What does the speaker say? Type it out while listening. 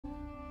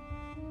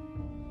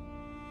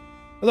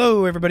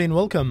Hello everybody and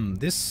welcome.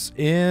 This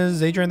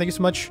is Adrian. Thank you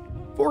so much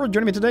for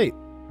joining me today.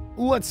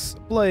 Let's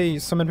play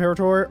some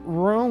Imperator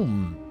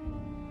Rome.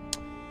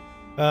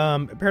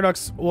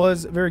 Paradox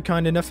was very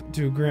kind enough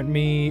to grant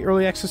me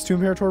early access to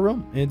Imperator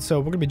Rome, and so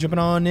we're going to be jumping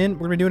on in.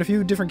 We're going to be doing a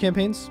few different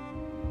campaigns.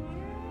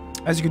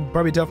 As you could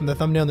probably tell from the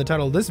thumbnail and the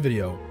title of this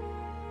video,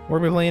 we're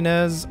going to be playing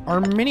as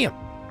Armenia.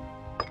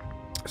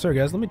 Sorry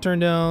guys, let me turn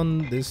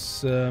down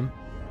this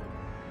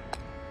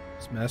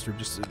master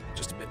just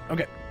a bit.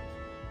 Okay.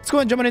 Let's go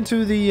ahead and jump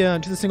into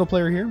the single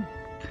player here.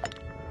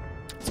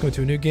 Let's go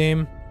to a new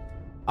game.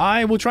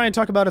 I will try and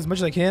talk about as much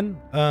as I can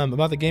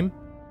about the game.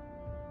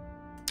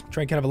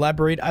 Try and kind of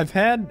elaborate. I've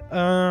had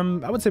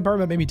I would say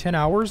probably about maybe 10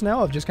 hours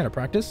now of just kind of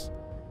practice,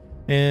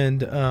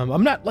 and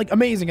I'm not like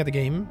amazing at the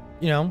game.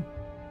 You know,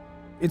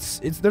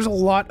 there's a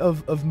lot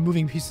of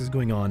moving pieces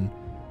going on,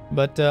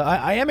 but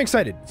I am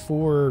excited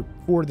for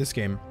this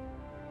game.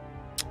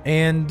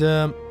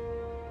 And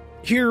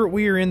here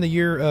we are in the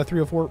year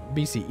 304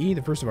 BCE, the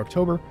 1st of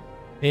October,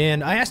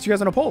 and I asked you guys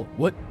on a poll,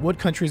 what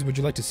countries would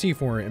you like to see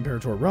for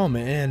Imperator Rome?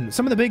 And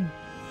some of the big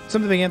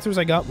answers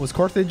I got was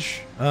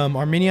Carthage,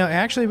 Armenia. I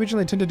actually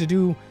originally intended to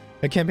do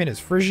a campaign as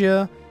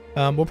Phrygia.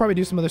 We'll probably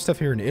do some other stuff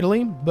here in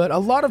Italy, but a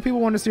lot of people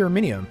want to see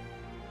Armenia.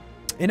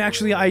 And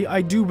actually,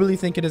 I do really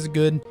think it is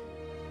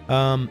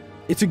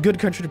it's a good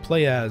country to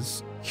play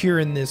as here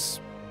in this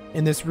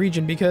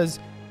region, because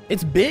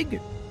it's big.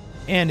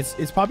 And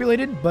it's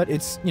populated, but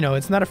it's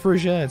not a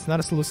Phrygia, it's not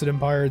a Seleucid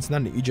Empire, it's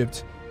not an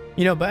Egypt,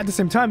 but at the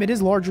same time, it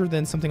is larger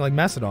than something like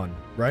Macedon,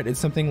 right? It's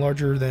something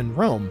larger than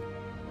Rome.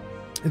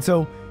 And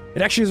so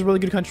it actually is a really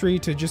good country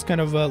to just kind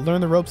of learn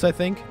the ropes, I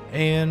think,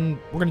 and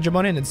we're going to jump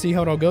on in and see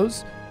how it all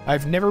goes.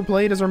 I've never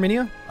played as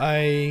Armenia.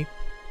 I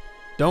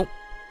don't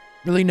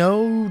really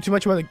know too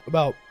much about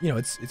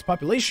its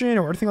population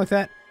or anything like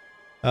that.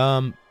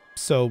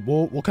 So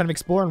we'll kind of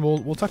explore and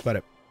we'll talk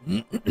about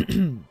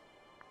it.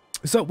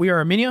 So, we are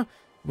Armenia.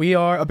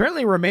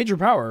 Apparently we're a major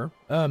power.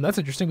 That's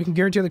interesting. We can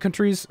guarantee other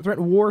countries,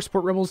 threaten war,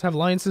 support rebels, have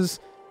alliances,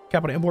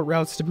 capital import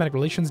routes, diplomatic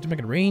relations,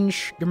 diplomatic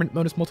range, government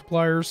bonus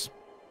multipliers.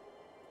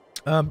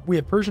 We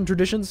have Persian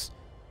traditions.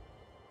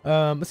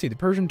 Let's see. The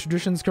Persian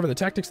traditions cover the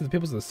tactics of the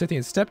peoples of the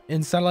Scythian steppe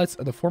and satellites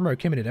of the former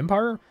Achaemenid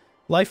Empire.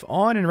 Life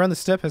on and around the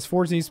steppe has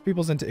forged these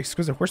peoples into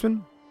exquisite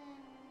horsemen.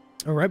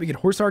 Alright, we get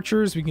horse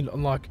archers. We can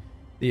unlock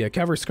the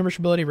cavalry skirmish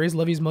ability, raise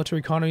levies,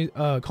 military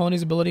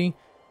colonies ability.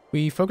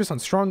 We focus on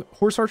strong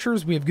horse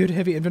archers. We have good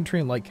heavy infantry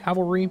and light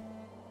cavalry.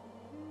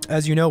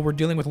 As you know, we're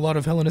dealing with a lot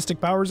of Hellenistic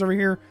powers over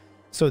here,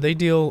 so they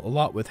deal a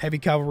lot with heavy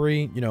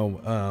cavalry.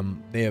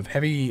 They have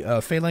heavy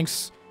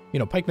phalanx,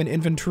 pikemen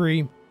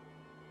infantry.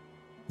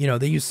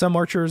 They use some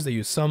archers. They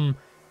use some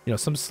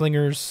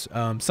slingers,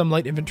 some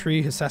light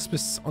infantry,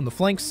 Hysaspis on the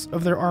flanks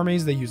of their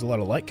armies. They use a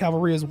lot of light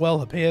cavalry as well,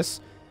 Hippeus,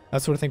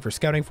 that sort of thing for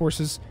scouting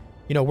forces.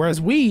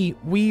 Whereas we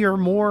are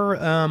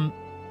more,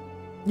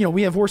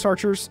 we have horse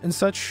archers and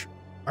such.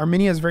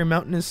 Armenia is very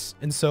mountainous,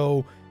 and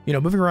so,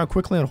 moving around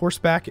quickly on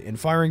horseback and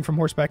firing from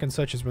horseback and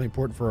such is really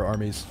important for our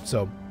armies,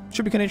 so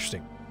should be kind of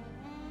interesting.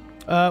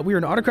 We are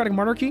an autocratic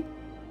monarchy.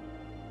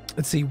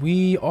 Let's see,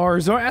 we are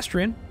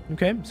Zoroastrian,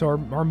 okay, so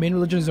our main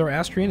religion is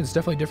Zoroastrian. It's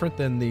definitely different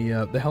than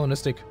the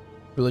Hellenistic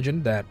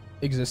religion that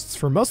exists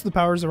for most of the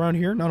powers around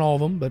here, not all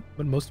of them,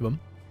 but most of them.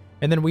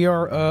 And then we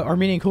are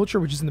Armenian culture,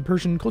 which is in the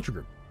Persian culture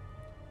group.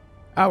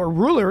 Our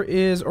ruler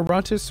is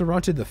Orontes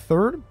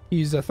III.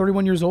 He's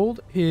 31 years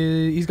old.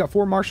 He's got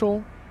 4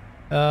 martial.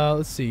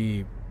 Let's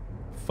see,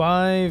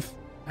 5.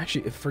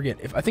 Actually, forget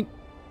if I think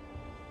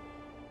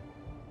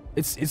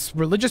it's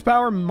religious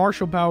power,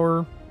 martial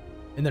power,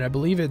 and then I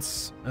believe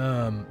it's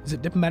is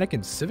it diplomatic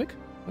and civic?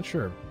 Not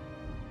sure.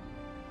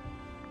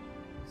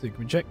 So can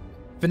we check?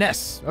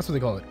 Finesse. That's what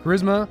they call it.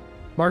 Charisma,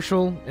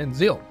 martial, and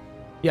zeal.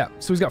 Yeah.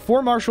 So he's got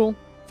 4 martial,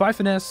 5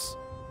 finesse.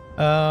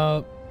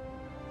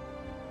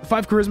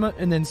 5 charisma,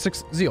 and then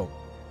 6 zeal.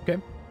 Okay.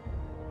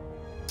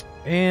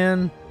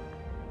 And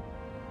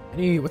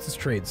what's his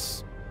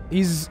trades?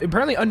 He's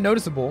apparently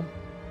unnoticeable,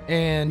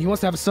 and he wants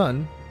to have a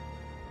son.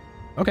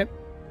 Okay.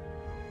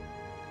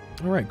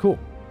 Alright, cool.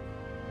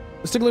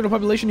 Let's take a look at the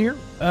population here.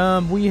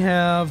 We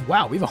have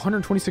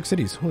 126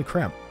 cities. Holy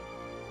crap.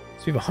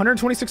 So we have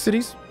 126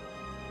 cities.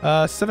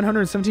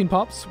 717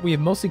 pops. We have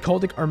mostly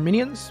Chaldic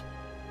Armenians.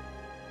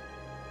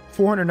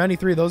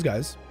 493 of those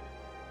guys.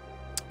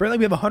 Apparently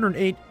we have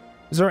 108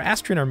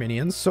 Zoroastrian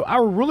Armenians. So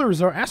our ruler is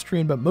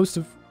Zoroastrian, but most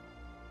of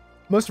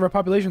our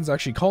population is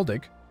actually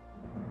Chaldic.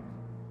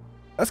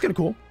 That's kind of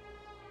cool.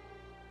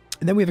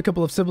 And then we have a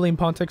couple of Sibylline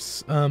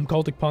Pontics,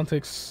 Chaldic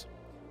Pontics.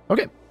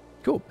 Okay,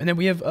 cool. And then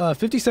we have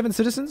 57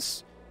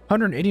 citizens,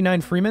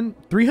 189 freemen,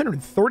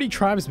 330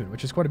 tribesmen,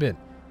 which is quite a bit,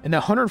 and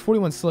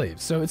 141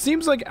 slaves. So it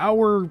seems like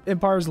our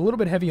empire is a little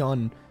bit heavy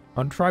on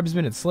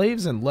tribesmen and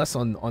slaves, and less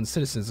on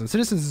citizens. And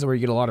citizens is where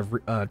you get a lot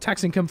of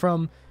tax income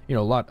from. A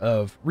lot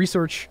of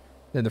research.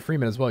 Then the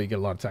freemen as well, you get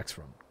a lot of tax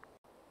from.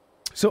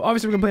 So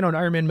obviously we're going to play it on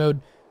Iron Man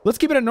mode. Let's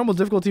keep it at normal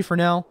difficulty for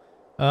now.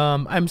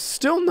 I'm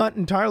still not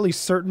entirely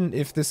certain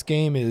if this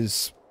game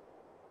is,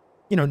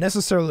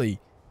 necessarily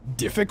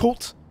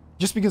difficult,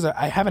 just because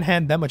I haven't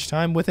had that much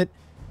time with it.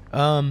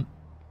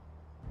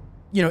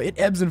 You know, it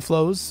ebbs and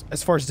flows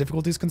as far as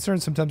difficulty is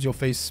concerned. Sometimes you'll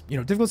face, you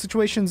know, difficult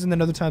situations, and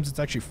then other times it's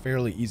actually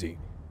fairly easy.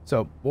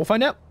 So we'll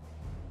find out.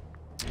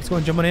 Let's go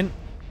and jump on in,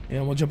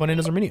 and we'll jump on in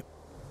as Armenia.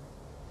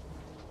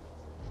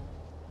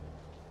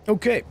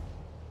 Okay.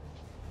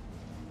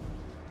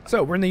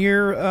 So we're in the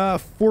year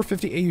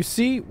 450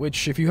 AUC,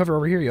 which if you hover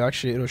over here,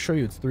 it'll show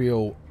you it's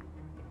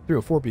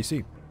 304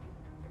 BC.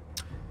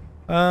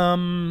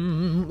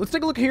 Let's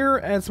take a look here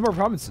at some of our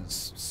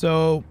provinces.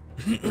 So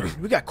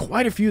we got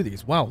quite a few of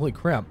these. Wow, holy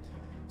crap.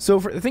 So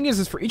the thing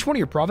is for each one of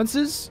your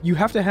provinces, you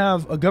have to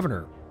have a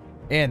governor.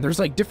 And there's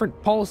like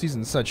different policies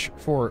and such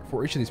for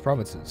each of these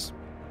provinces.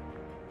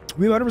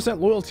 We have 100%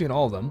 loyalty in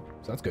all of them,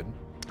 so that's good.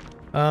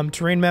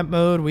 Terrain map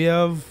mode, we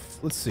have,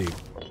 let's see.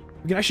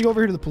 We can actually go over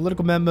here to the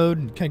political map mode,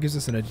 and it kind of gives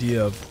us an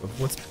idea of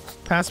what's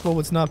passable,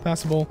 what's not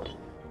passable.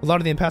 A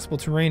lot of the impassable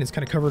terrain is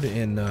kind of covered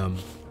in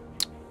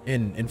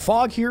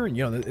fog here, and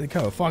you know, the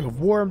kind of a fog of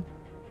war.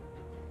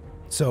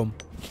 So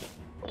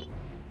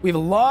we have a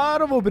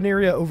lot of open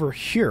area over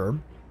here,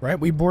 right?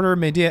 We border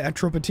Medea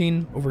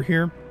Atropatene over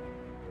here.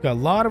 Got a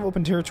lot of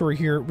open territory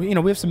here. We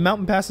have some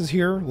mountain passes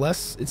here.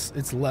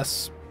 It's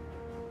less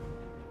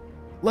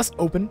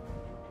open.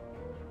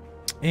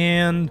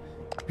 And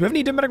do we have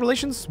any diplomatic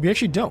relations? We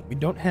actually don't. We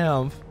don't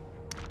have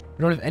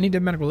any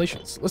diplomatic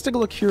relations. Let's take a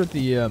look here at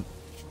the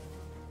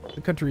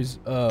countries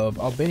of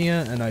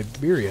Albania and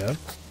Iberia.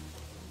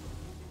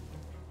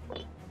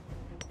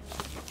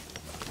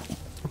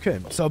 Okay,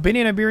 so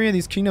Albania and Iberia,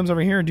 these kingdoms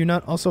over here, do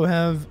not also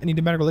have any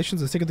diplomatic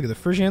relations. Let's take a look at the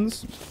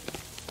Frisians.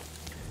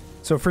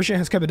 So Frisia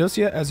has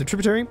Cappadocia as a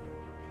tributary,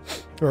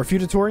 or a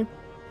feudatory.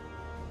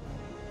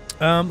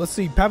 Let's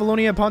see,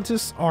 Pavlonia,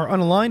 Pontus are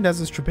unaligned, as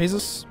is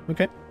Trapezus.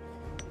 Okay.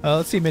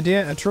 Let's see,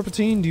 Medea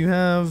Atropatene, do you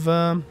have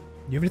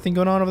anything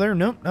going on over there?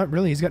 No, not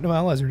really. He's got no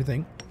allies or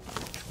anything.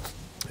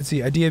 Let's see,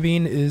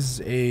 Adiabene is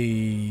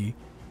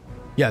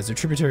it's a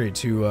tributary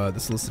to the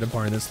Seleucid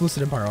Empire, and the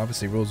Seleucid Empire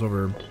obviously rules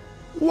over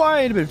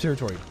quite a bit of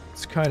territory.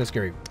 It's kind of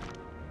scary.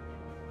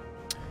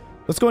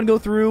 Let's go and go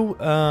through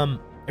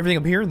everything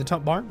up here in the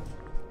top bar.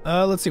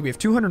 Let's see, we have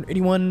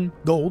 281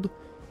 gold.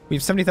 We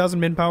have 70,000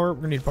 manpower.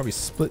 We're going to need to probably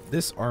split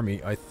this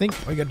army. I think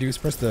all you got to do is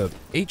press the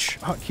H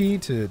hotkey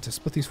to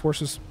split these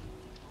forces.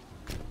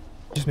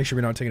 Just make sure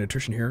we're not taking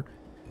attrition here.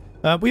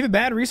 We have a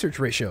bad research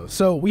ratio.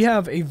 So we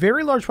have a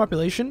very large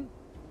population,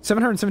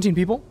 717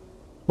 people,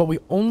 but we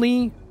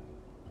only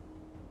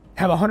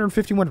have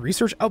 151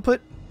 research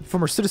output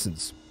from our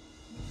citizens.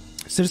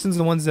 Citizens are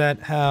the ones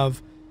that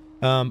have,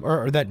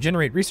 or that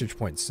generate research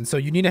points. And so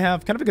you need to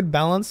have kind of a good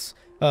balance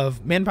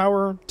of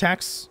manpower,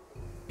 tax,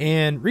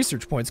 and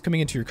research points coming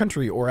into your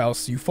country, or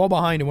else you fall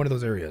behind in one of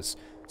those areas.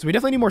 So we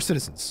definitely need more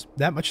citizens.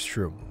 That much is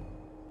true.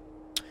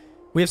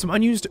 We have some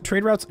unused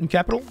trade routes in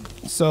capital,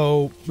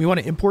 so we want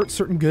to import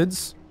certain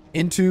goods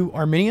into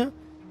Armenia,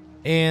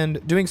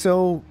 and doing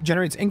so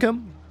generates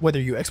income, whether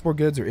you export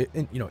goods or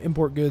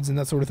import goods and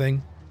that sort of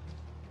thing.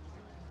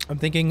 I'm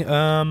thinking,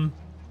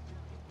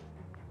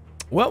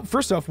 well,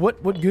 first off,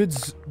 what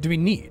goods do we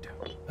need?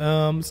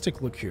 Let's take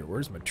a look here.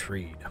 Where's my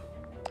trade?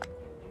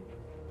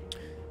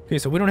 Okay,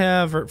 so we don't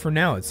have, for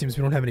now, it seems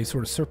we don't have any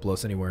sort of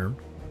surplus anywhere.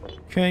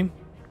 Okay.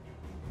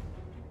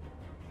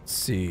 Let's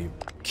see.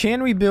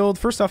 Can we build,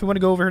 first off, we want to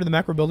go over here to the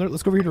macro builder.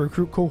 Let's go over here to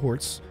recruit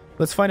cohorts.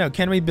 Let's find out,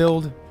 can we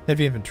build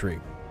heavy infantry?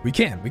 We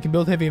can. We can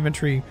build heavy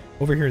infantry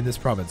over here in this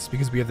province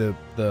because we have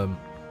the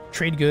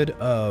trade good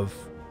of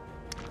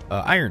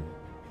iron.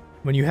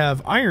 When you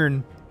have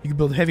iron, you can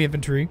build heavy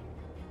infantry.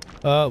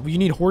 You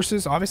need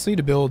horses, obviously,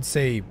 to build,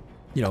 say,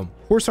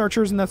 horse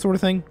archers and that sort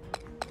of thing.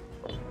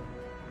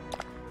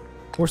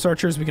 Horse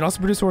archers. We can also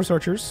produce horse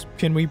archers.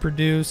 Can we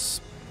produce...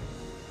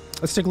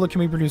 Let's take a look. Can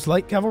we produce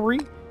light cavalry?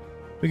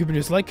 We can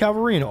produce light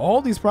cavalry in all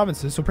these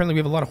provinces. So apparently we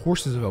have a lot of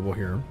horses available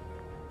here.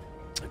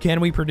 Can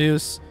we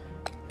produce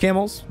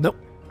camels? Nope.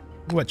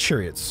 What,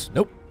 chariots?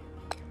 Nope.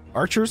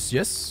 Archers?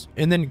 Yes.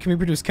 And then can we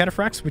produce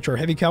cataphracts, which are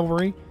heavy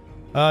cavalry?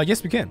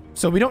 Yes, we can.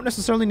 So we don't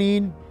necessarily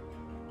need...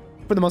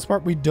 For the most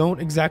part, we don't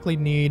exactly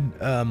need,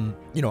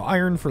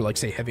 iron for, like,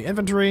 say, heavy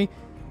infantry.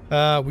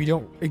 We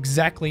don't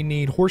exactly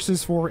need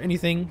horses for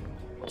anything.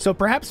 So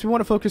perhaps we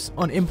want to focus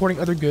on importing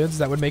other goods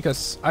that would make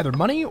us either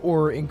money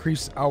or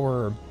increase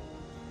our,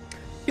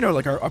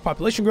 like our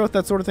population growth,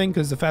 that sort of thing.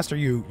 Because the faster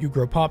you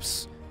grow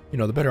pops,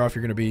 the better off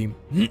you're going to be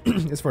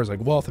as far as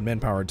like wealth and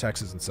manpower and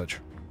taxes and such.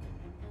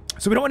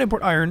 So we don't want to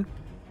import iron.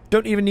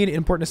 Don't even need to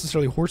import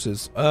necessarily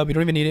horses. We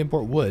don't even need to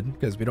import wood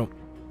because we don't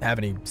have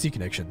any sea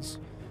connections.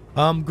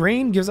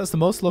 Grain gives us the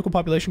most local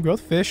population growth.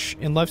 Fish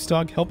and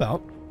livestock help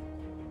out.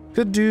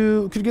 Could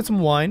get some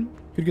wine.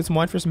 Could get some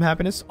wine for some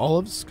happiness.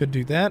 Olives could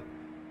do that.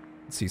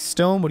 Let's see.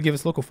 Stone would give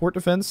us local fort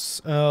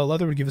defense.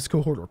 Leather would give us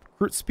cohort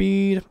recruit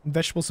speed.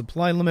 Vegetable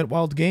supply limit.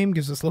 Wild game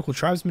gives us local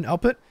tribesmen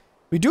output.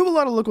 We do have a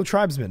lot of local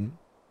tribesmen.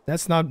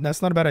 That's not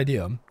a bad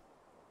idea.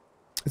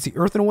 Let's see.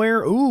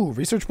 Earthenware. Ooh,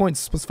 research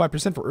points plus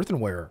 5% for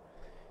earthenware.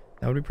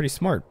 That would be pretty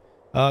smart.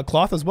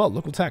 Cloth as well.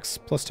 Local tax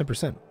plus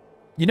 10%.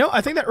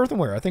 I think that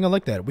earthenware. I think I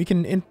like that. We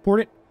can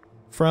import it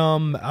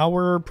from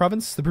our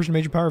province, the Persian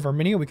major power of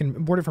Armenia. We can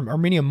import it from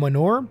Armenia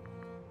Minor,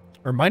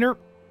 or Minor.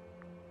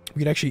 We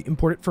can actually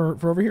import it for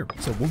over here.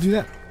 So we'll do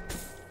that.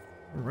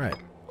 All right,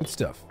 good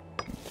stuff.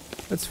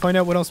 Let's find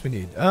out what else we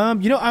need.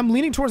 You know, I'm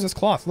leaning towards this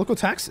cloth. Local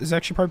tax is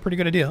actually probably a pretty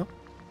good idea.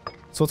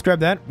 So let's grab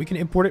that. We can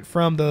import it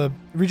from the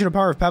regional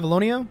power of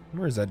Babylonia.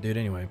 Where is that dude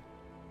anyway?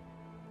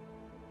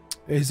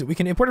 We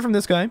can import it from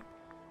this guy,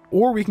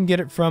 or we can get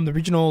it from the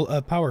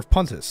regional power of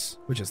Pontus,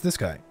 which is this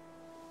guy.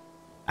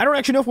 I don't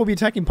actually know if we'll be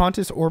attacking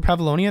Pontus or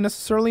Babylonia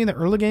necessarily in the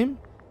early game.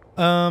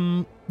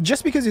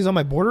 Just because he's on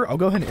my border, I'll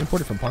go ahead and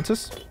import it from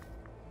Pontus.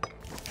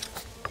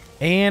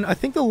 And I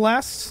think the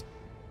last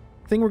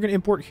thing we're going to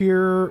import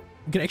here,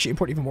 we can actually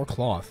import even more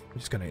cloth,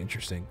 which is kind of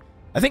interesting.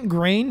 I think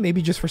grain,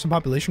 maybe just for some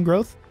population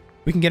growth.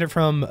 We can get it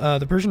from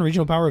the Persian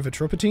regional power of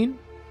Atropatene.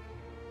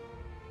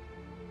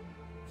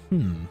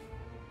 You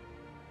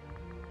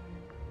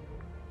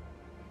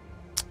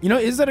know,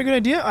 is that a good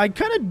idea? I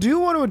kind of do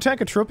want to attack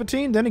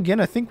Atropatene. Then again,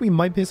 I think we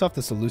might piss off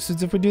the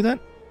Seleucids if we do that.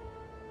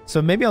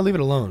 So maybe I'll leave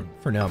it alone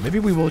for now. Maybe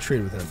we will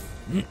trade with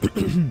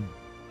him.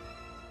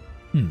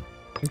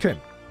 Okay.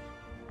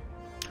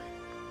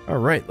 All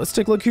right, let's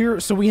take a look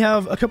here. So we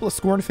have a couple of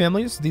scorned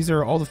families. These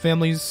are all the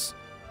families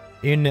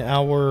in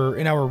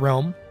our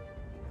realm.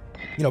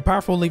 You know,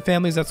 powerful elite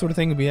families, that sort of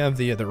thing. We have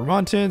the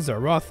Romantids, the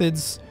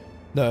Arothids,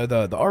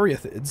 the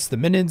Ariathids, the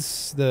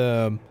Minids,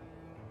 the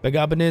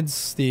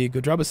Bagabanids, the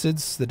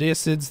Godrabasids, the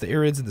Deicids, the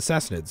Arids, and the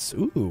Sassanids.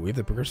 Ooh, we have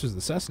the precursors of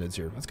the Sassanids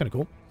here. That's kind of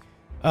cool.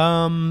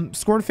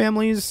 Scorned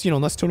families, you know,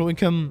 unless total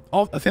income...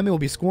 a family will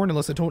be scorned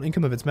unless the total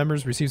income of its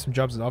members receives from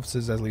jobs and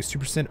offices at least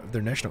 2% of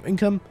their national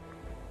income.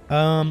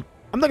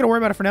 I'm not going to worry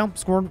about it for now.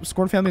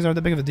 Scorned families aren't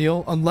that big of a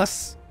deal.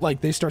 Unless,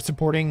 like, they start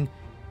supporting,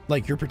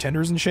 like, your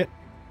pretenders and shit.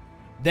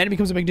 Then it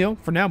becomes a big deal.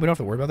 For now, we don't have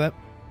to worry about that.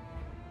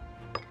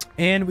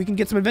 And we can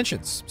get some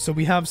inventions. So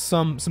we have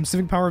some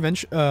civic power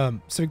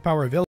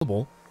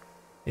available.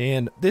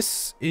 And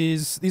these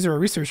are our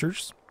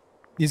researchers.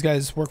 These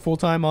guys work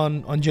full-time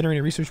on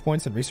generating research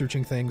points and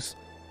researching things.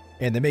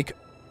 And they make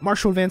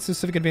martial advances,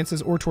 civic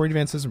advances, oratory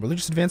advances, and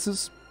religious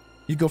advances.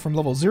 You go from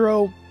level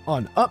 0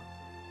 on up.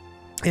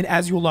 And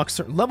as you unlock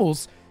certain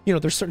levels, you know,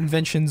 there's certain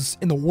inventions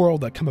in the world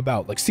that come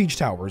about, like siege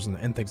towers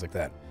and things like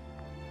that.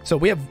 So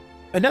we have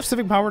enough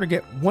civic power to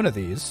get one of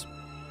these.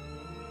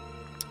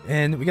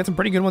 And we got some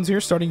pretty good ones here.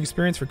 Starting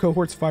experience for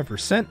cohorts,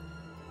 5%.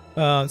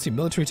 Let's see,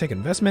 military tech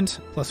investment,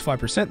 plus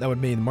 5%. That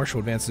would mean martial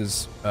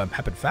advances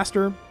happen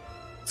faster.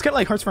 It's kind of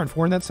like Hearts of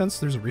 4 in that sense.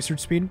 There's a research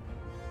speed.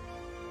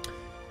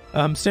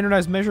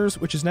 Standardized measures,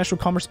 which is national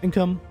commerce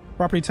income,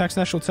 property tax,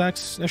 national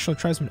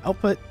tribesmen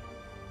output.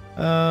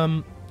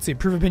 Let's see,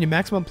 proof opinion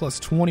maximum, plus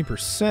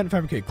 20%.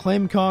 Fabricated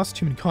claim cost,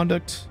 humane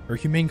conduct,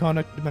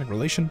 diplomatic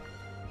relation.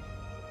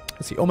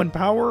 Let's see, omen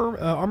power,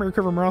 army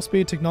recovery, morale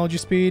speed, technology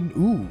speed.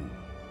 Ooh,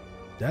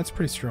 that's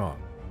pretty strong.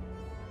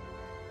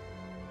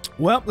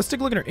 Well, let's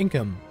take a look at our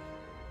income.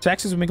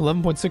 Taxes would make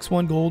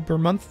 11.61 gold per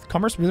month.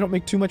 Commerce, we really don't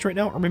make too much right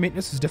now. Army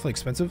maintenance is definitely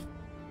expensive.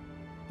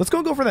 Let's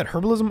go for that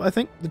herbalism, I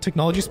think. The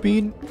technology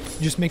speed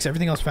just makes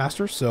everything else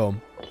faster, so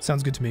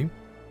sounds good to me.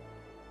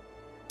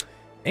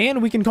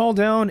 And we can call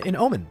down an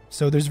omen.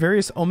 So there's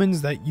various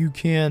omens that you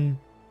can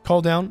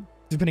call down,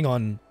 depending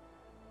on,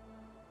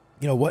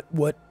 you know,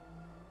 what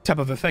type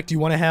of effect you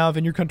want to have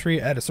in your country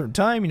at a certain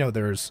time. You know,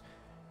 there's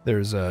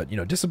you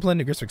know, discipline,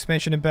 aggressive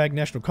expansion impact,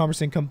 national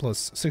commerce income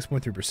plus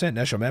 6.3%,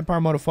 national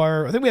manpower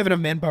modifier. I think we have enough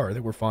manpower. I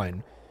think we're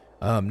fine.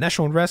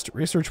 National unrest,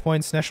 research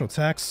points, national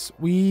tax.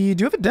 We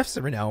do have a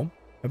deficit right now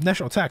of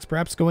national tax.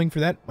 Perhaps going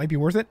for that might be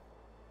worth it.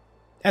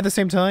 At the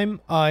same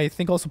time, I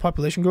think also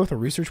population growth or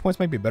research points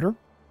might be better.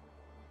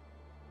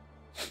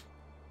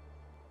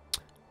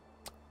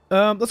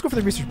 Let's go for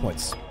the research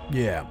points.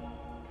 Yeah.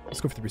 Let's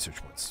go for the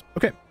research points.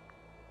 Okay.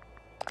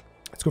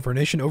 Let's go for a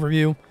nation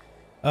overview.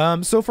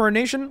 So for our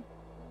nation,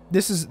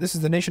 this is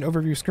the nation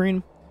overview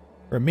screen.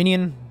 We're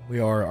Armenian. We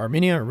are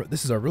Armenia.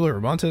 This is our ruler,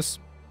 Romantis.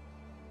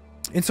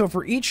 And so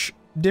for each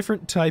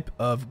different type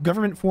of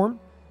government form,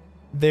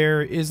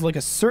 there is like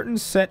a certain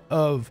set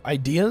of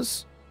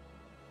ideas.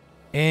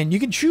 And you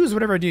can choose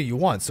whatever idea you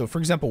want. So for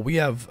example, we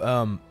have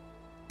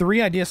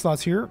 3 idea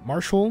slots here: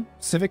 martial,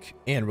 civic,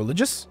 and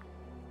religious.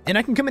 And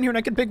I can come in here and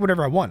I can pick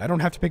whatever I want. I don't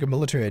have to pick a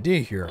military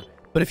idea here.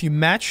 But if you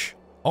match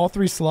all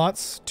 3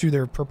 slots to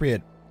their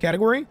appropriate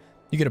category,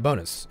 you get a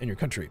bonus in your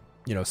country.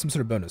 You know, some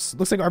sort of bonus. It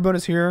looks like our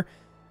bonus here,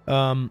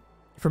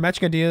 for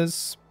matching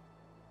ideas,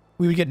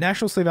 we would get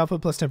national slave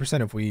output plus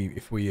 10%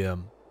 if we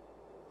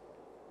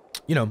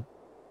you know,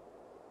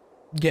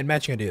 get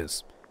matching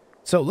ideas.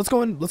 So let's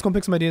go and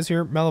pick some ideas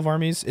here. Mal of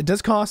armies. It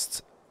does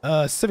cost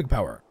civic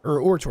power or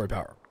oratory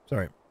power.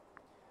 Sorry.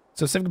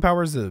 So civic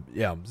power is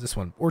this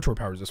one. Oratory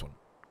power is this one.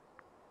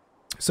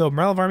 So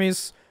morale of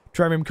armies,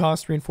 tribe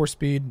cost, reinforced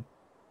speed,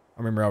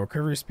 army morale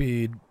recovery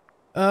speed.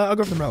 I'll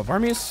go for the morale of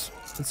armies.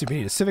 Let's see if we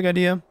need a civic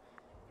idea.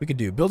 We could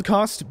do build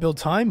cost, build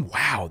time.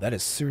 Wow, that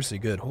is seriously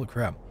good. Holy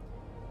crap.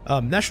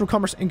 National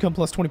commerce income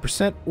plus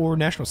 20% or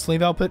national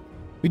slave output.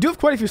 We do have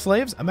quite a few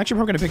slaves. I'm actually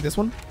probably going to pick this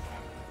one.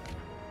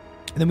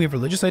 And then we have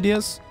religious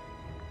ideas.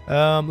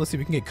 Let's see.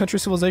 We can get country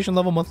civilization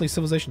level, monthly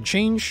civilization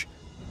change,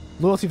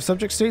 loyalty of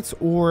subject states,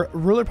 or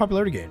ruler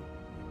popularity gain.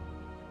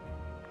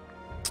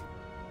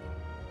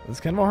 That's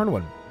kind of a hard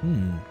one.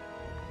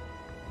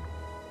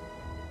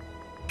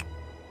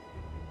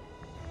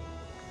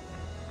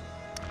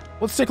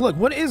 Let's take a look.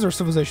 What is our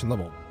civilization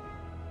level?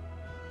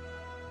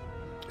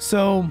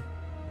 So,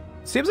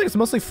 seems like it's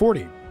mostly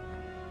 40.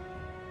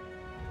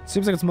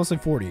 Seems like it's mostly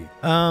 40.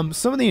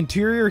 Some of the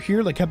interior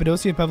here, like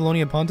Cappadocia,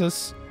 Paphlagonia,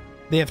 Pontus,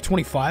 they have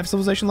 25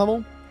 civilization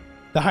level.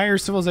 The higher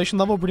civilization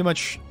level, pretty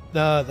much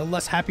the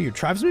less happy your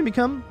tribesmen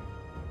become.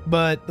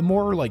 But the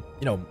more, like,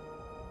 you know,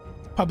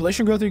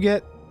 population growth you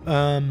get,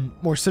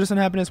 more citizen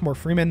happiness, more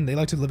freemen, they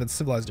like to live in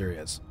civilized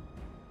areas.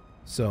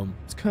 So,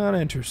 it's kind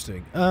of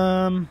interesting.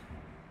 I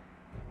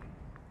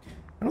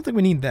don't think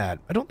we need that.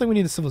 I don't think we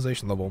need the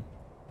civilization level.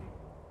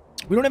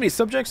 We don't have any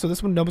subjects, so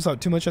this wouldn't help us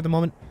out too much at the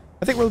moment.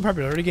 I think ruler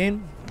popularity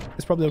gain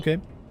is probably okay.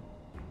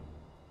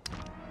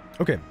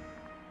 Okay.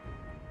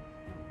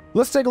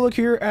 Let's take a look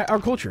here at our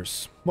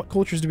cultures. What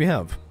cultures do we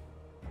have?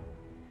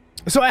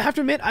 So I have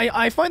to admit,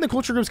 I find the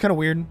culture groups kind of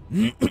weird.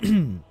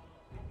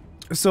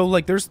 So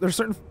like there's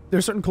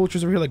certain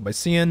cultures over here like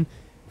Mycenaean,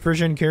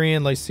 Frisian,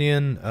 Carian,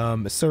 Lycian,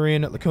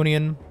 Assyrian,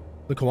 Laconian,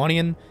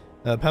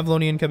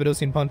 Pavlonian,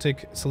 Cappadocian,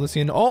 Pontic,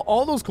 Cilician.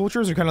 All those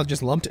cultures are kind of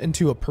just lumped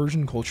into a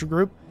Persian culture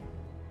group.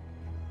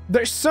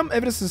 There's some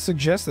evidence to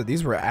suggest that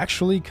these were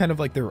actually kind of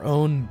like their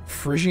own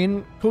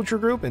Frisian culture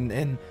group,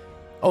 and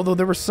although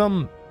there was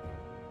some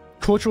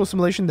cultural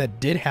assimilation that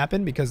did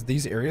happen because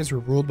these areas were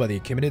ruled by the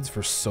Achaemenids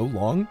for so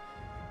long,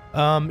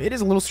 it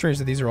is a little strange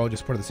that these are all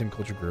just part of the same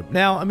culture group.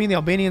 Now, I mean, the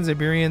Albanians,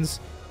 Iberians,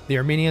 the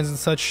Armenians and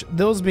such,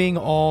 those being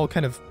all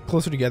kind of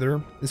closer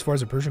together as far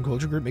as a Persian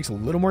culture group makes a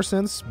little more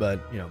sense, but,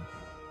 you know,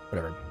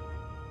 whatever.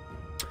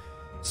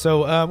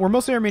 So, we're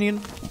mostly Armenian.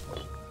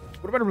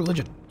 What about a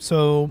religion?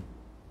 So,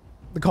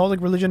 the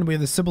Chaldic religion, we have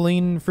the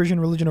Sibylline Frisian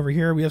religion over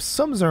here. We have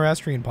some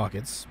Zoroastrian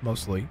pockets,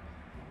 mostly.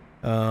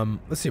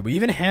 Let's see, we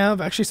even have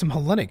actually some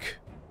Hellenic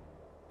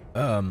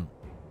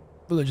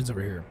religions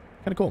over here.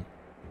 Kind of cool.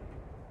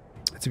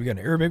 Let's see, we got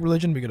an Arabic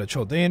religion, we got a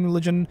Chaldean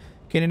religion,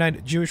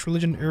 Canaanite Jewish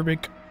religion,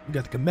 Arabic. We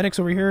got the Gemetics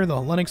over here, the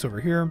Hellenics over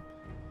here.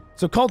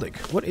 So Chaldic,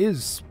 what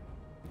is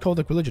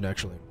Chaldic religion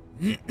actually?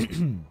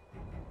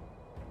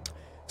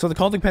 So the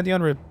Chaldic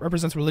pantheon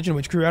represents religion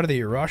which grew out of the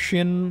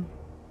Eurasian,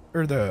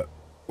 or the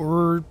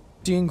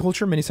Urartian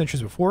culture many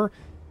centuries before.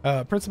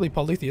 Principally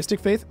polytheistic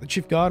faith. The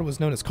chief god was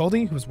known as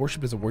Chaldi, who was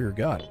worshipped as a warrior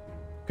god.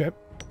 Okay.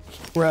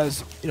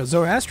 Whereas, you know,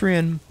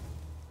 Zoroastrian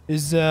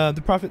is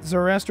the prophet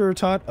Zoroaster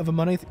taught of a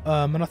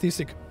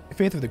monotheistic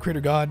faith of the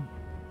creator god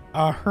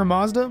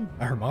Ahura-Mazda,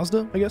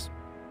 I guess.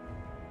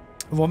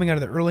 Evolving out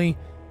of the early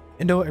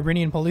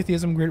Indo-Iranian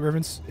polytheism, great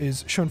reverence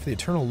is shown for the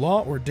eternal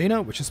law, or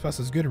Dana, which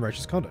espouses good and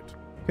righteous conduct.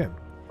 Okay.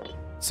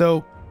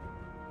 So,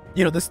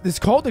 you know, this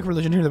Chaldic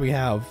religion here that we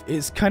have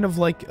is kind of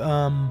like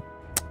a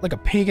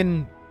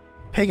pagan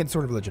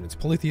sort of religion. It's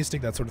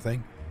polytheistic, that sort of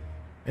thing.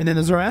 And then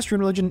the Zoroastrian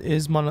religion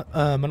is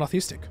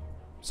monotheistic.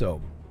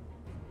 So,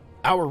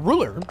 our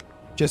ruler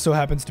just so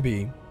happens to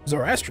be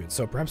Zoroastrian,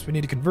 so perhaps we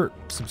need to convert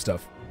some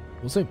stuff.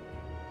 We'll see.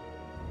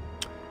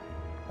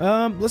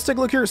 Let's take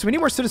a look here. So we need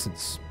more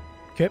citizens.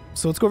 Okay,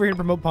 so let's go over here and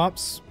promote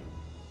pops.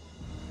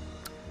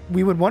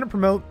 We would want to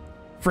promote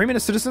freemen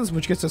as citizens,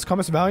 which gets us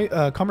commerce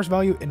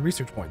value and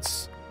research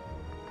points.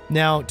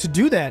 Now, to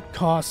do that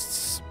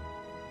costs,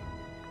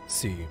 let's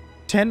see,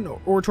 10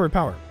 oratory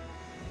power.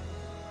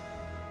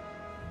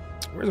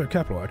 Where's our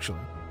capital, actually?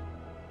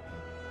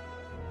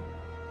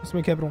 Where's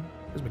my capital?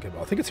 Where's my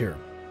capital? I think it's here.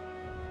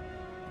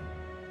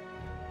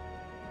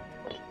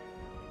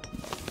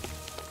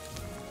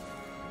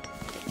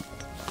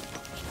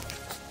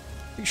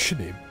 It should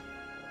be.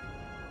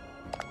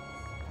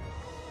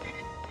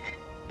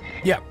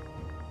 Yeah.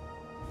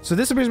 So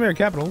this appears to be our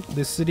capital,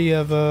 the city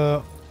of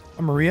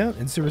Armenia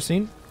in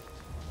Siracine.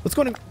 Let's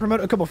go and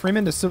promote a couple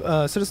freemen to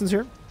citizens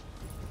here.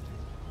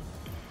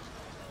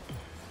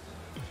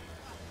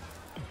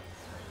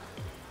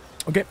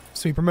 Okay,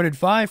 so we promoted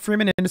 5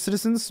 freemen into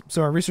citizens,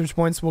 so our research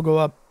points will go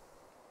up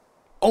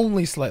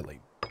only slightly.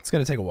 It's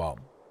going to take a while.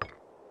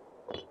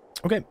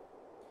 Okay.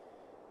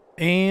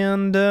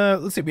 And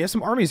let's see, we have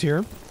some armies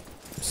here.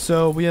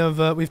 So we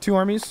have 2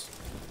 armies.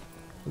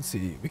 Let's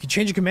see, we can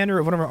change a commander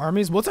of one of our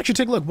armies. Well, let's actually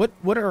take a look.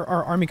 What are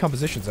our army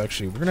compositions,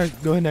 actually? We're going to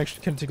go ahead and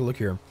actually kind of take a look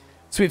here.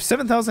 So we have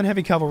 7,000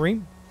 heavy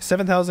cavalry,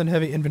 7,000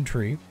 heavy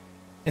infantry,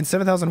 and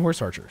 7,000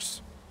 horse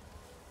archers.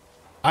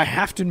 I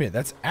have to admit,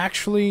 that's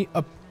actually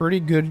a pretty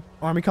good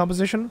army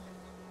composition.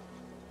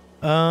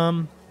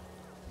 If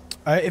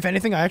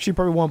anything, I actually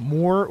probably want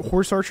more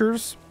horse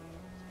archers.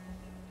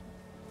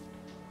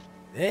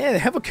 Yeah, the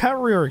heavy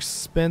cavalry are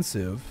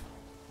expensive.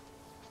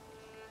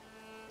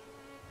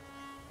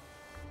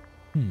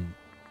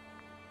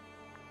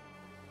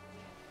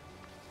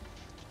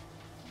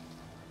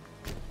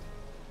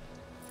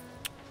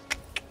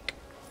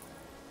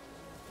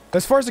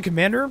 As far as the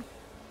commander,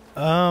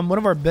 one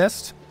of our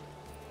best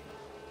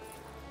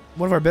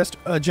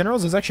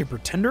generals is actually a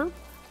pretender.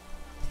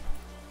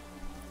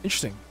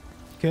 Interesting.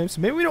 Okay,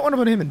 so maybe we don't want to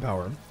put him in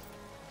power.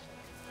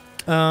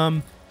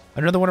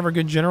 Another one of our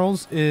good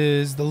generals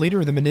is the leader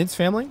of the Menids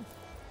family.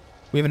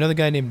 We have another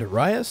guy named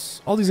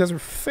Darius. All these guys are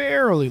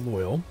fairly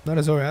loyal. Not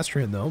as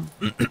Zoroastrian, though.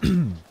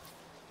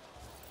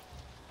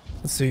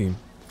 Let's see. And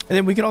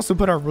then we can also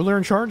put our ruler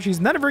in charge. He's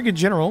not a very good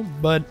general,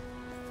 but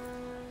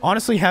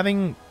honestly,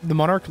 having the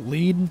monarch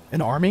lead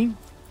an army,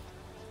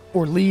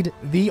 or lead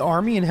the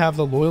army and have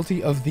the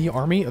loyalty of the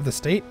army of the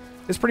state,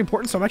 is pretty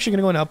important. So I'm actually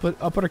going to go and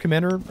output a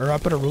commander, or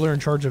output a ruler in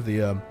charge of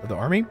the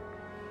army.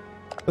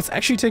 Let's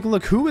actually take a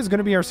look. Who is going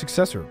to be our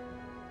successor?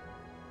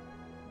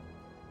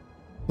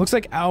 Looks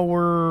like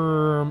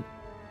I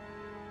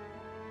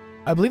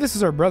believe this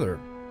is our brother.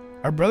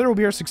 Our brother will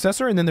be our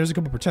successor, and then there's a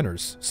couple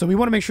pretenders. So we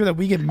want to make sure that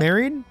we get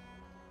married.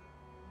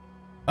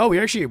 Oh, we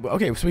actually,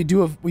 okay, so we do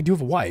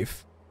have a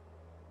wife.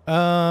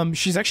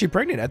 She's actually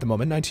pregnant at the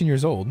moment, 19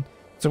 years old.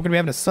 So we're going to be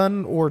having a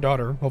son or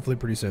daughter, hopefully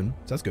pretty soon.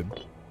 So that's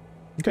good.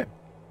 Okay.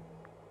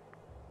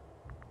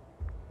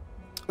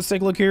 Let's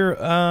take a look here.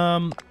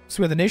 So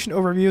we have the nation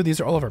overview. These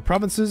are all of our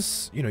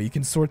provinces. You know, you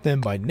can sort them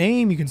by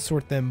name. You can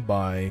sort them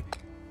by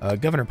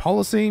governor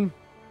policy.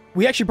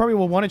 We actually probably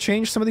will want to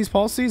change some of these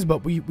policies,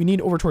 but we need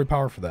overtory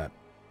power for that.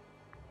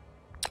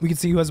 We can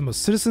see who has the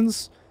most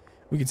citizens.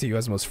 We can see who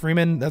has the most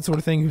freemen, that sort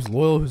of thing. Who's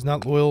loyal, who's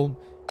not loyal.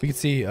 We can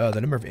see the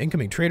number of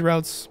incoming trade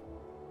routes.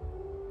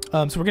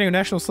 So we're getting a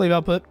national slave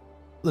output.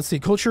 Let's see,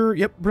 culture.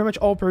 Yep, pretty much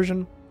all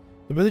Persian.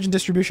 The religion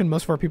distribution,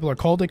 most of our people are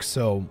Chaldic,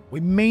 so we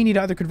may need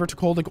to either convert to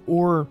Chaldic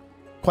or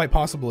quite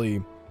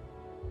possibly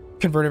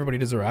convert everybody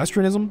to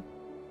Zoroastrianism.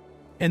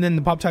 And then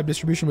the pop type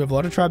distribution, we have a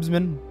lot of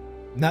tribesmen,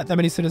 not that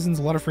many citizens,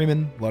 a lot of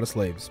freemen, a lot of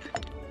slaves.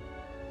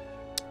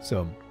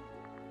 So,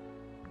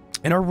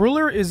 and our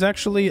ruler is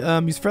actually,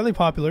 he's fairly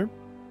popular.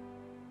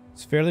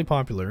 He's fairly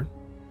popular.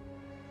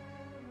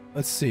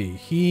 Let's see,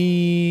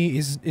 he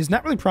is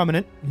not really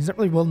prominent. He's not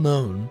really well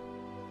known.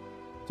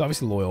 He's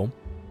obviously loyal.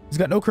 He's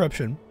got no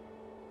corruption.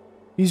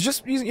 He's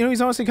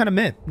honestly kind of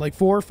meh. Like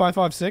 4, 5,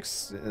 5,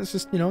 6. It's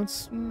just, you know,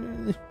 it's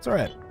all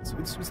right.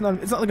 It's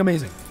not like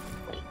amazing.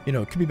 You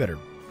know, it could be better.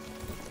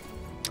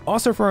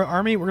 Also for our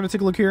army, we're going to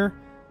take a look here.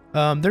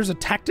 There's a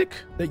tactic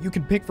that you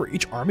can pick for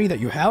each army that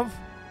you have.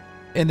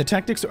 And the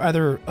tactics are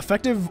either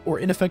effective or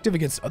ineffective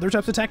against other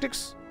types of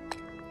tactics.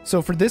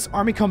 So for this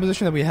army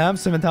composition that we have,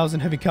 7,000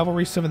 heavy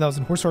cavalry,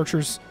 7,000 horse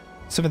archers,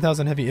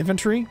 7,000 heavy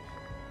infantry.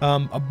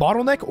 A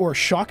bottleneck or a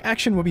shock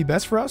action would be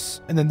best for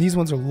us. And then these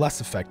ones are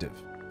less effective.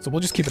 So we'll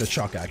just keep it a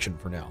shock action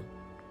for now.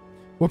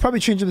 We'll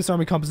probably change this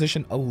army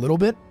composition a little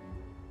bit.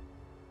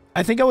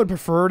 I think I would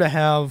prefer to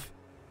have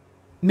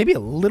maybe a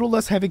little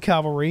less heavy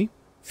cavalry,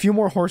 few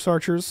more horse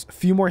archers, a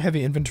few more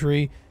heavy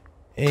infantry,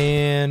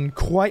 and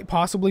quite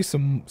possibly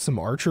some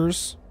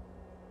archers.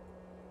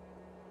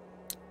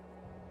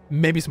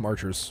 Maybe some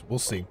archers. We'll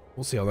see.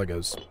 We'll see how that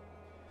goes.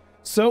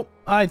 So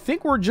I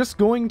think we're just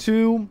going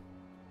to...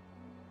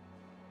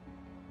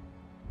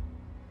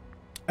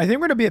 I think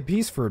we're going to be at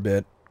peace for a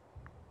bit.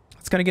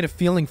 Let's kind of get a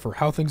feeling for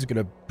how things are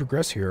going to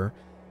progress here.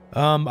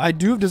 I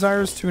do have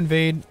desires to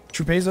invade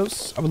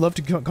Trupezos. I would love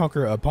to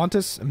conquer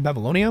Pontus and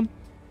Babylonia.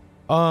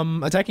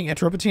 Attacking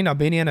Atropatene,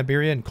 Albania, and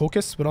Iberia, and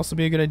Colchis would also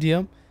be a good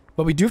idea.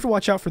 But we do have to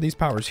watch out for these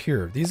powers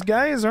here. These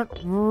guys aren't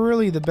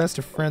really the best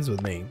of friends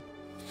with me.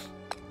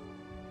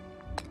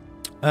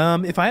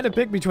 If I had to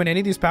pick between any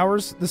of these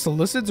powers, the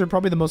Seleucids are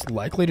probably the most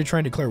likely to try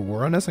and declare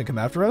war on us and come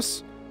after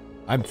us.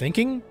 I'm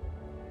thinking.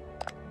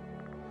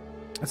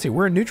 Let's see,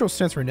 we're in neutral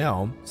stance right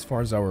now, as far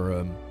as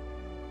our,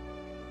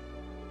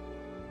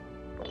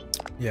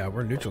 yeah,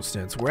 we're in neutral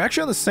stance. We're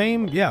actually on the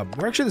same, yeah,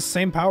 we're actually the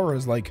same power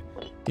as, like,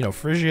 you know,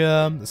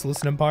 Phrygia, the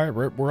Seleucid Empire.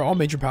 We're all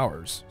major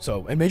powers.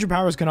 So, and major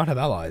powers cannot have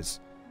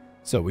allies.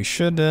 So we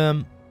should,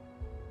 at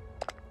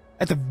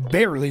the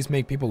very least,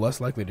 make people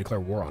less likely to declare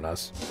war on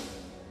us.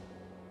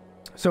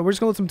 So we're just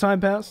gonna let some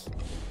time pass.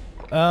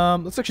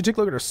 Let's actually take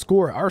a look at our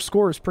score. Our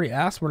score is pretty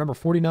ass. We're number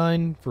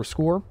 49 for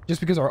score,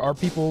 just because our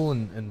people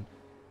and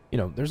you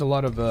know, there's a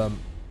lot of, are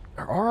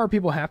our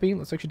people happy?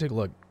 Let's actually take a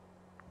look.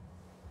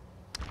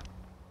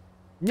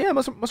 Yeah,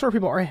 most of our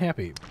people are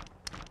happy.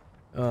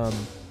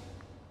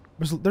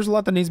 There's a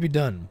lot that needs to be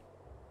done.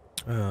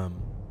 There's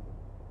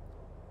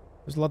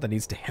a lot that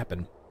needs to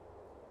happen.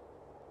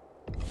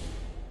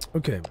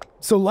 Okay,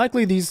 so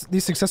likely these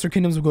successor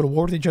kingdoms will go to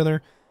war with each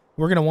other.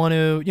 We're going to want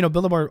to, you know,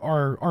 build up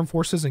our armed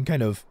forces and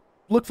kind of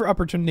look for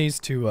opportunities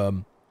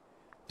to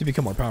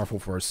become more powerful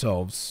for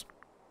ourselves.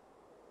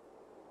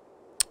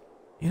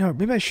 You know,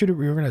 maybe I should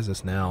reorganize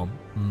this now.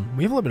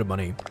 We have a little bit of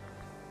money.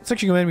 Let's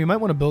actually go in. We might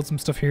want to build some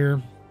stuff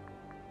here.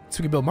 So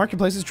we can build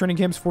marketplaces, training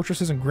camps,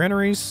 fortresses, and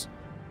granaries.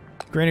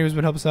 Granaries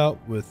would help us out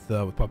with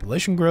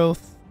population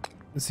growth.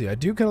 Let's see. I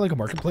do kind of like a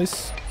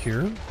marketplace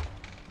here.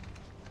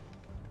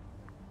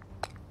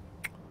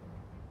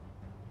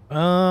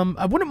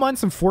 I wouldn't mind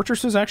some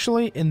fortresses,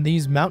 actually, in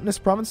these mountainous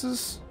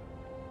provinces.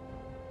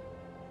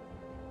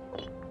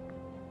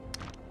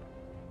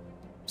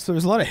 So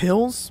there's a lot of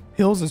hills.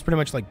 Hills is pretty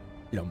much like,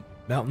 you know,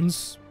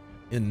 mountains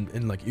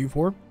in like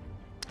U4.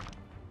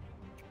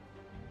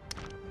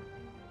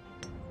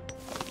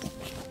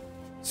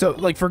 So,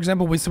 like, for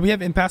example, we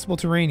have impassable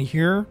terrain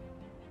here.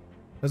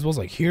 As well as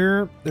like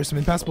here. There's some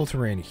impassable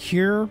terrain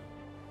here.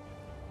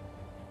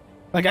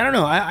 Like, I don't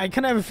know. I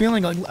kind of have a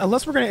feeling, like,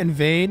 unless we're going to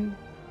invade.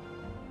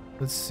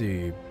 Let's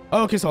see.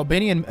 Oh, okay, so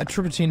Albania and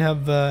Tripitine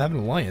have an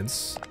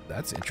alliance.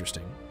 That's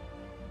interesting.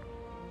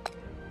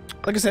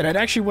 Like I said, I'd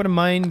actually wouldn't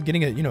mind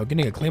getting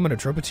a claim on a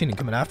Tripitine and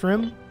coming after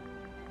him.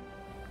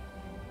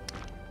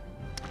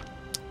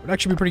 Would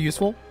actually be pretty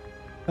useful.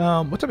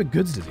 What type of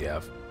goods does he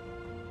have?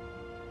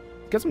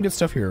 He's got some good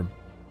stuff here.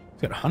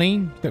 He's got honey.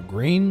 He's got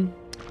grain.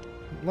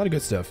 A lot of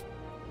good stuff.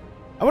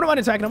 I wouldn't mind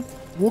attacking him.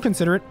 We'll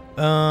consider it.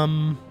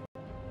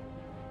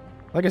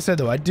 Like I said,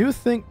 though, I do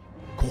think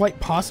quite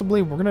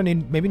possibly we're gonna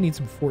need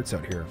some forts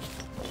out here.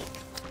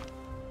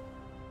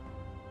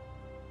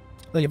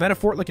 Like if I had a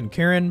fort like in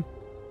Karen,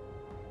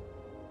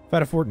 if I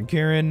had a fort in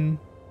Karen,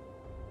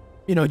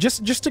 you know,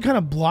 just to kind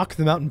of block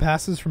the mountain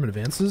passes from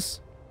advances.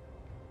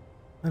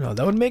 I don't know,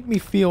 that would make me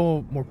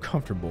feel more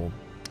comfortable.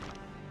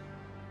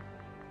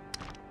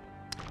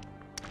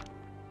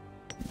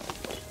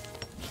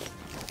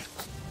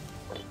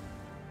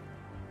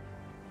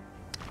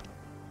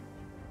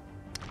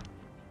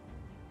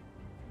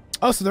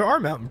 Oh, so there are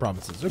mountain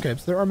provinces. Okay,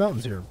 so there are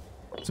mountains here.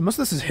 So most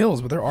of this is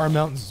hills, but there are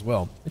mountains as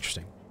well.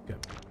 Interesting. Okay.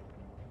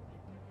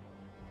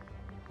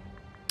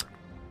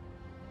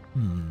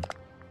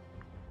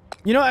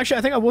 You know, actually,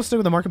 I think I will stick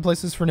with the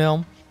marketplaces for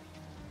now.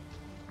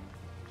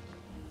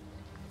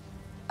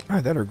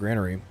 Alright, that or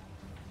granary.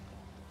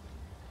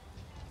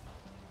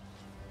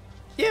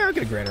 Yeah, I'll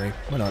get a granary.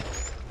 Why not?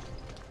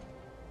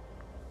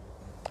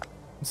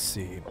 Let's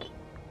see.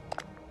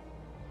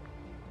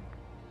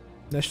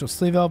 National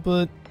slave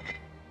output.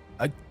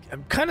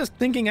 I'm kind of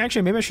thinking,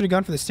 actually, maybe I should have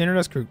gone for the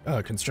standardized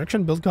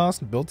construction, build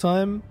cost, and build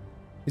time.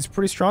 He's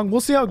pretty strong.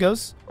 We'll see how it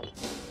goes.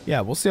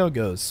 Yeah, we'll see how it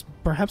goes.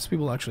 Perhaps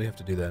people actually have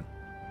to do that.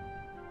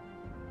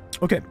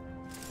 Okay.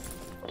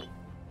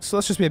 So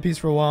let's just be at peace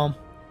for a while.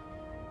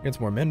 Get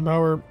some more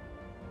manpower.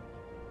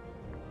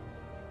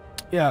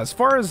 Yeah, as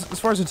far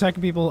as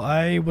attacking people,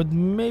 I would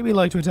maybe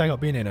like to attack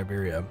Albania and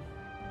Iberia.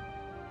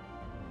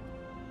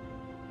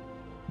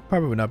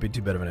 Probably would not be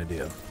too bad of an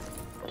idea.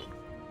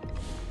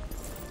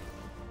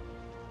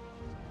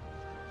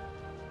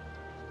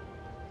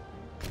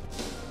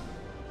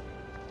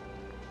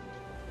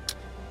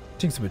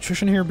 Taking some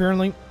attrition here,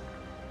 apparently.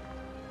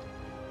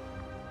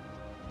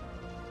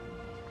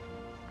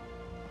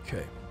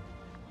 Okay.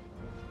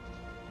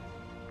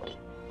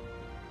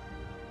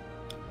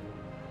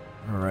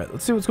 All right,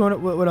 let's see what's going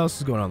on. What else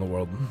is going on in the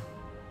world?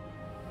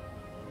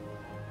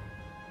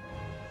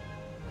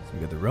 So we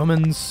got the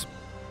Romans.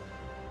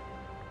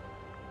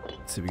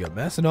 Let's see, we got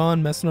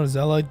Macedon. Macedon is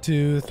allied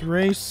to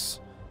Thrace.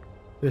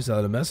 There's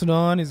allied to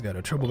Macedon. He's got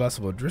a trouble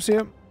vassal of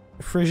Adria.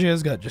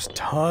 Phrygia's got just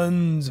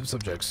tons of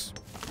subjects.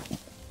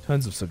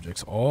 Tons of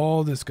subjects.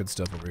 All this good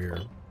stuff over here.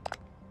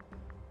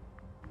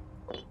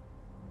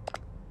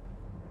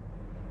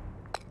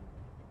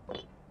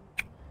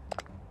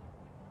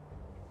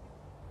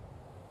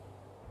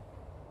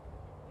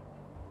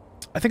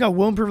 I think I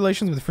will improve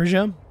relations with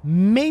Phrygia.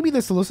 Maybe the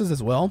Seleucids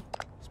as well.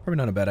 It's probably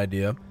not a bad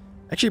idea.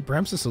 Actually,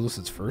 perhaps the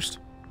Seleucids first.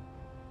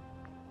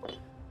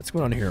 What's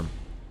going on here?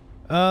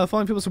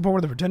 Following people support one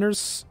of the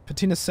pretenders.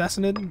 Patina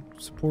Sassanid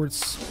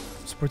supports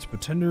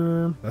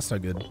pretender. That's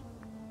not good.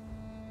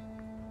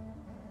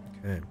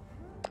 Okay.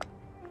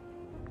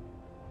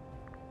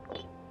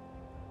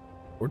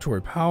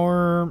 Oratory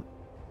power.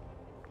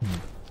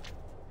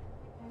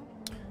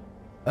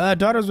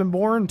 Daughter's been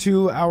born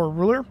to our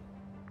ruler.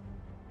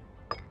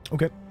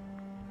 Okay.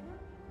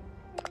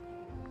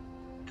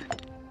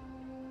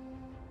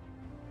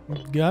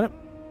 Got it.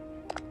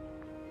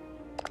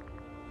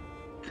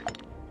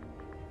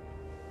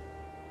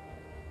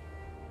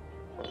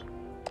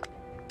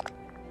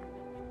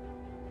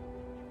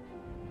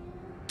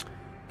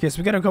 Okay, so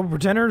we got a couple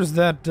pretenders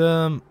that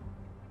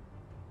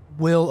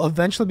will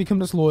eventually become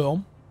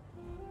disloyal.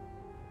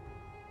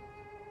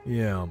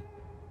 Yeah.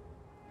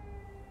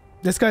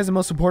 This guy's the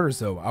most supporters,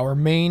 though. Our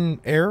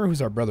main heir,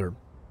 who's our brother,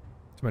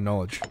 to my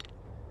knowledge.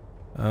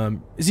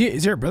 Is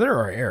he our brother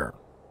or our heir?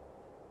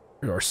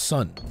 Or our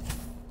son?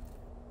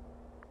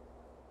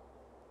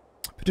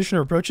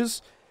 Petitioner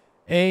approaches.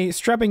 A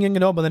strapping young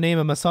adult by the name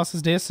of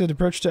Masasas Deicid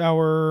approached to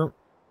our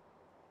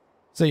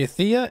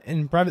Zayathea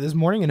in private this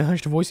morning. In a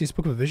hushed voice, he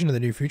spoke of a vision of the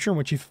near future in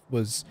which he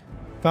was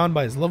found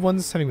by his loved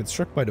ones, having been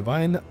struck by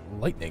divine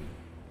lightning.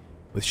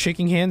 With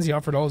shaking hands, he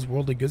offered all his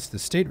worldly goods to the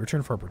state in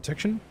return for our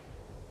protection.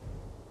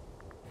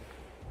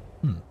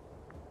 I don't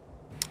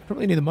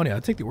really need the money.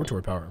 I'd take the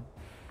oratory power.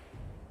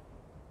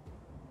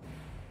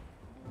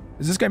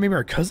 Is this guy maybe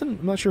our cousin?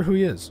 I'm not sure who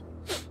he is.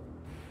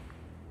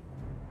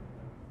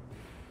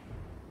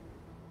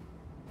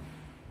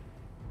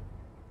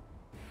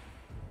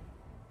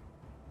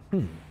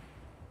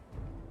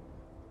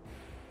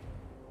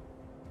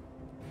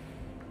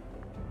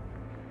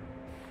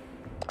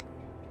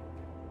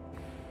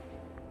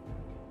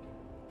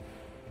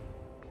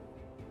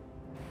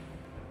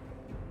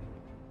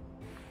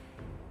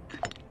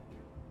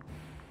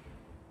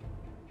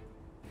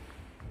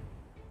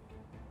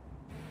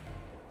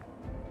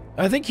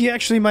 I think he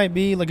actually might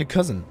be like a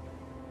cousin.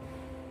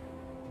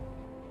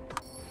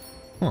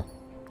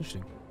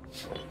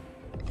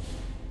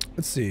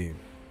 Let's see.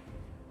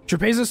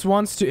 Trapezus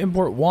wants to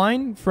import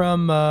wine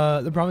from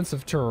the province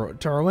of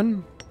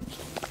Tarowan.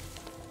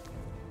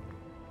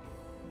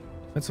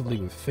 Defensive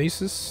league with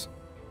Faces.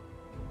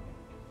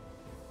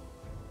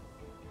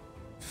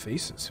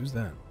 Faces? Who's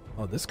that?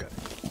 Oh, this guy.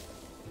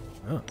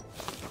 Oh.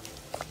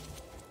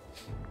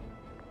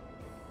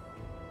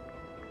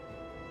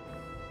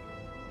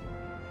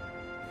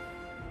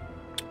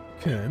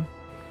 Okay.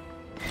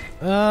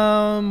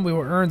 We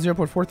will earn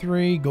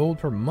 0.43 gold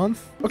per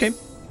month. Okay,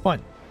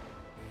 fine.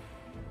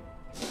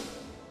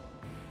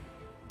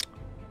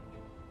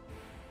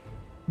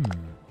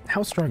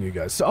 How strong are you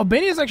guys? So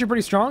Albania is actually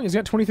pretty strong. He's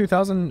got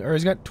 23,000, or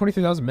he's got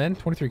 23,000 men,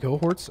 23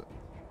 cohorts.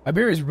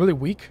 Iberia is really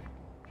weak.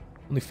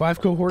 Only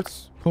 5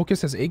 cohorts.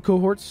 Colchis has 8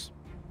 cohorts.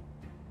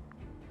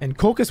 And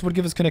Colchis would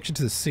give us connection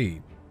to the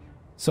sea.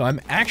 So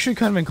I'm actually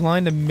kind of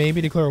inclined to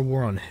maybe declare a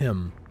war on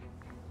him.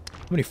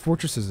 How many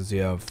fortresses does he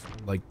have?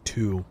 Like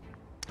 2.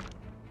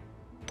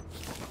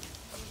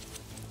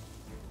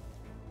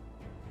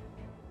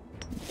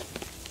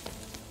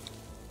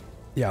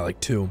 Yeah, like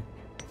 2.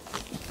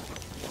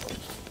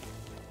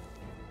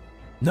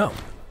 No.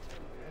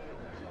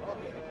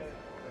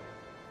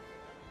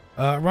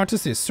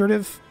 Rontis the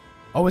assertive.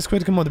 Always quick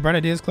to come up with bright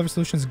ideas, clever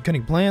solutions, and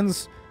cunning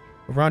plans.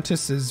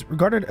 Rontis is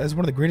regarded as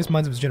one of the greatest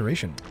minds of his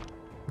generation.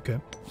 Okay.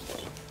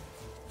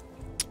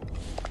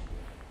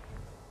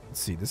 Let's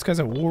see. This guy's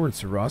at war with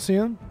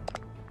Sarasia.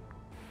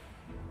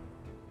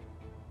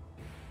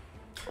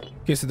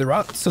 Okay, so the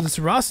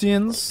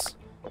Sarasians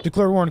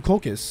declare war on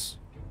Colchis.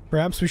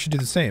 Perhaps we should do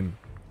the same.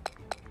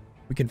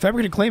 We can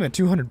fabricate a claim at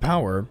 200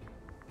 power.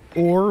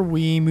 Or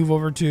we move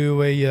over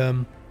to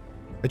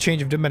a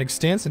change of diplomatic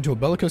stance into a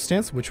bellicose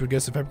stance, which would get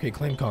us a fabricate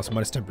claim cost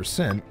minus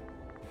 10%.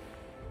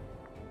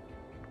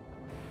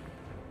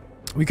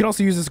 We could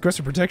also use this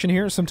aggressive protection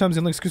here. Sometimes the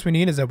only excuse we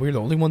need is that we're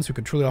the only ones who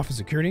can truly offer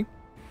security.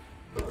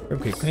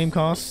 Fabricate claim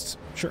costs.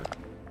 Sure.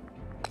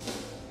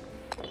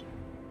 I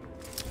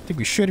think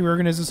we should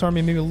reorganize this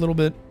army maybe a little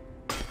bit.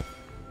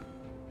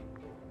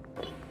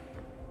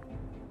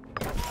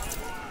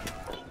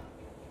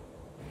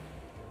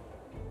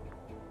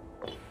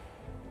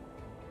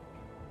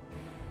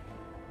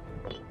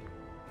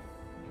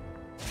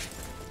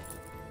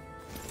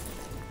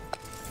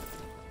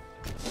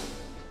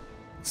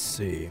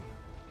 See.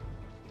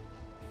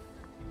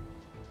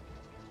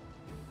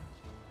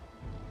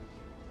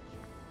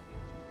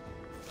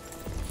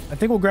 I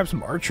think we'll grab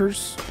some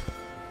archers.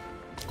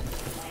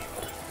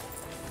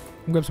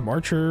 We'll grab some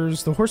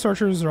archers. The horse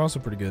archers are also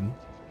pretty good.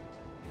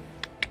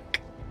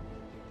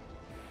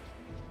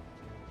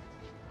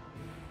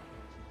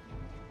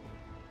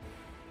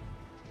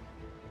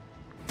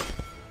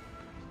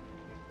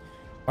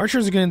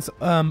 Archers against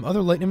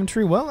other light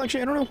infantry. Well,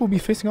 actually, I don't know if we'll be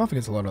facing off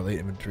against a lot of light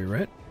infantry,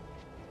 right?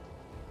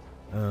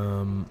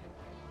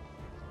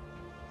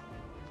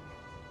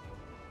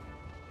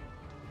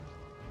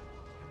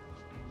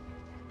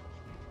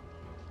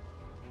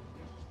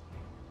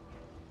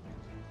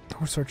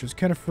 Horse archers,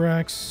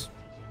 cataphracts.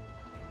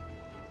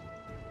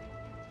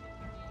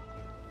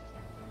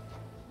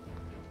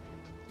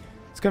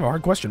 It's kind of a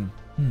hard question.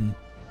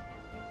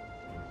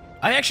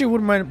 I actually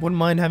wouldn't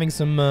mind having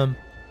some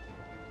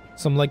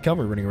light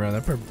cavalry running around.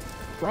 That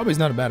probably is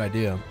not a bad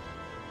idea.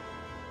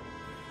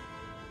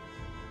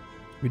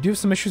 We do have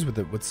some issues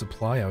with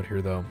supply out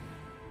here, though.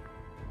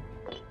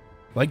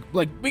 Like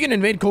we can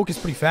invade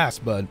Colchis pretty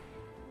fast, but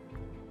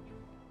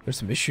there's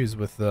some issues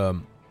with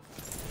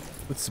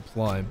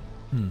supply.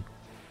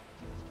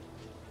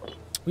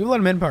 We have a lot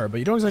of manpower, but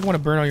you don't exactly want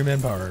to burn all your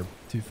manpower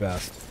too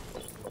fast.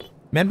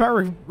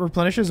 Manpower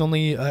replenishes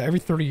only every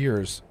 30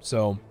 years.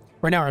 So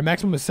right now our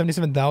maximum is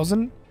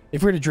 77,000.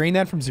 If we were to drain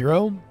that from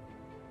 0,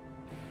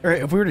 or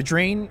if we were to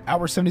drain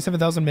our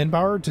 77,000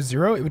 manpower to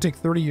 0, it would take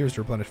 30 years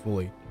to replenish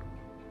fully.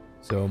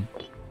 So,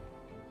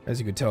 as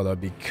you can tell, that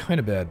would be kind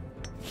of bad.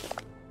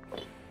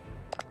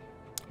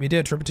 We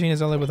did. Tripolitania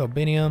is allied with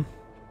Albania.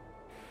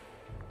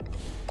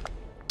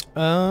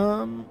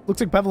 Looks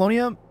like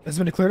Babylonia has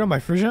been declared on by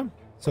Phrygia.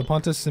 So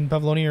Pontus and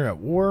Babylonia are at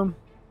war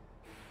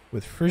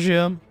with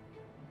Phrygia.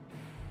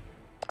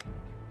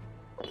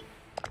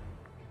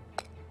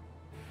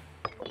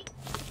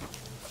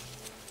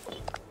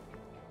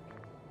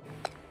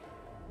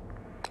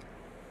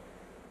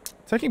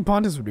 Taking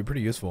Pontus would be pretty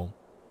useful.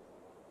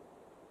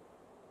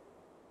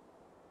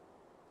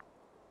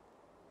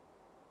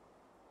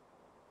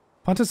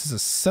 Pontus is a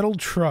settled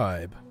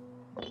tribe.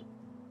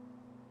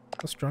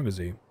 How strong is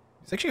he?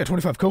 He's actually got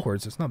 25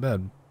 cohorts. It's not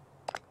bad.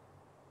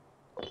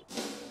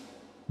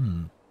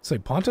 It's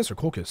like Pontus or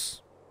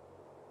Colchis.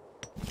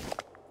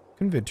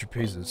 Can invade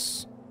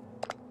Trapezus.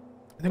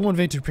 I think we'll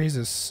invade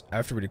Trapezus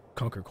after we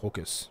conquer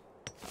Colchis.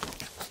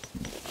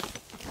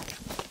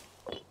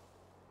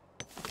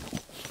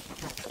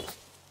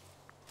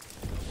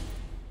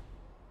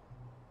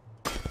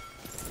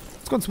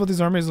 Let's go and split these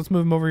armies. Let's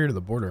move them over here to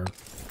the border.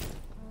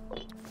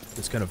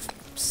 Just kind of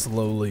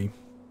slowly.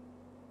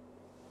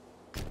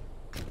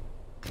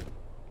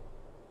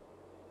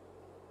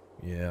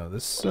 Yeah,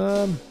 this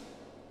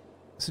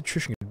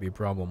attrition could be a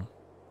problem.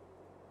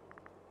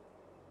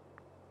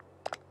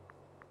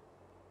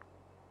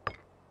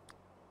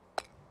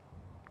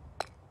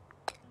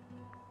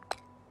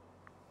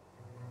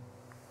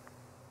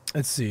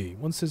 Let's see.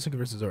 One citizen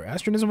versus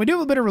Zoroastrianism. We do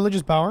have a bit of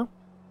religious power.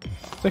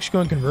 Let's actually go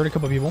and convert a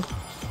couple people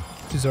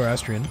to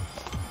Zoroastrian.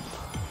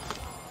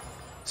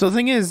 So the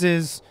thing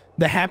is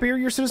the happier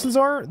your citizens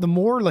are, the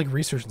more like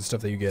research and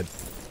stuff that you get.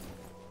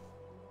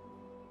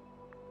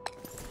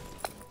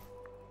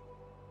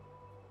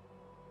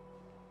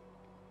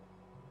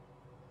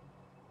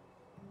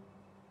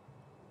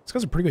 This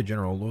guy's a pretty good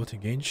general. Loyalty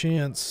gain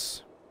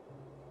chance.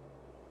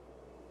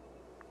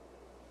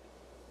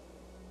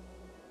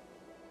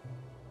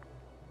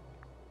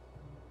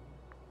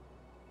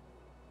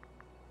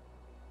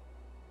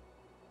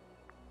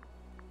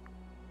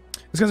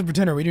 This guy's a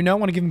pretender. We do not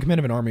want to give him command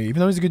of an army, even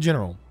though he's a good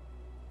general.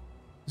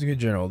 He's a good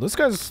general. This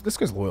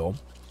guy's loyal.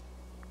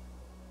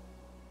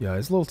 Yeah,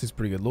 his loyalty's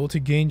pretty good. Loyalty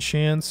gain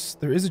chance.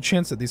 There is a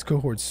chance that these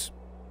cohorts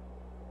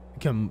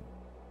become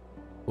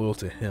loyal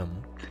to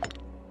him.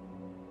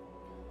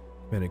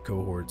 Many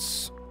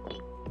cohorts.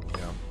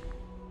 Yeah.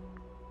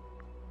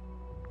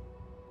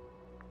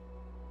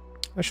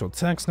 National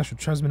tax, national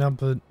tribesmen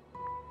output.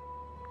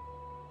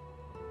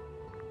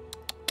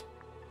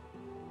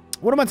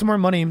 What about some more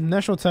money?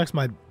 National tax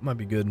might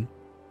be good.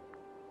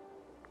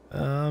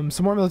 Some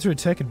more military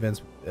tech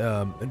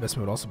investment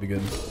would also be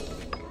good.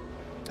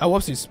 Oh,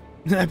 whoopsies.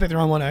 I picked the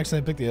wrong one. I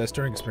accidentally picked the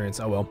stirring experience.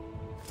 Oh, well.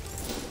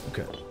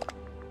 Okay.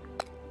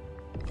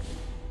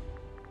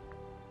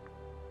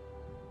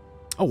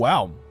 Oh,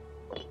 wow.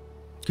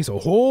 Okay, so a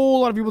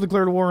whole lot of people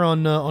declared war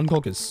on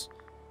Colchis.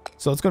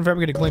 So let's go and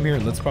fabricate a claim here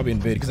and let's probably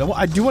invade. Because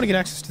I do want to get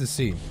access to the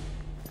sea.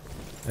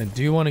 I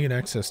do want to get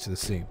access to the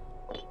sea.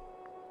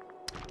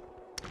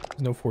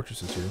 There's no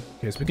fortresses here.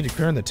 Okay, so we can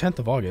declare on the 10th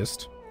of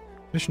August.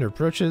 Missioner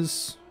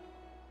approaches.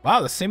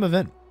 Wow, the same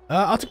event.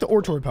 I'll take the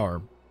oratory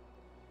power.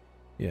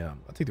 Yeah,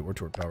 I'll take the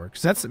oratory power.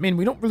 Because that's, I mean,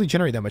 we don't really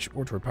generate that much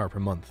oratory power per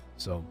month,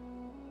 so.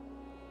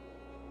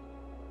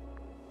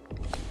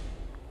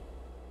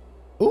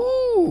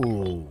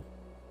 Ooh.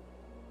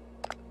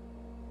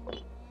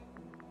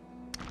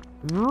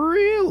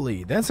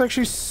 Really? That's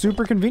actually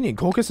super convenient.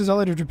 Colchis is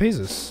allied to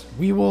Trapezus.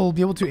 We will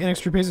be able to annex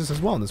Trapezus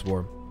as well in this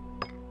war.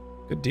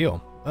 Good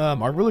deal.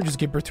 Our ruler just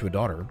gave birth to a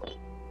daughter.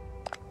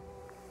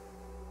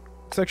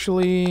 Let's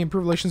actually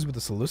improve relations with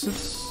the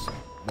Seleucids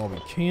while we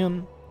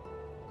can.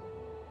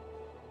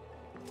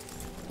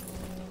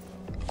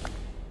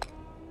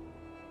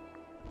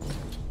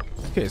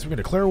 Okay, so we're going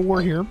to declare a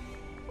war here.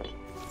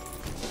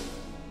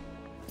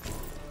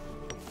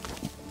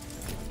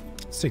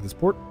 Let's take this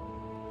port.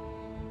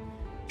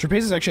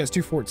 Trapezus actually has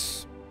two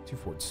forts.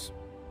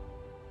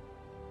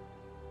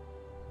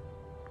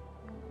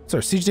 So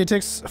our siege day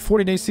ticks,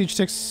 40-day siege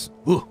ticks.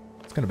 Ooh,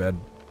 it's kind of bad.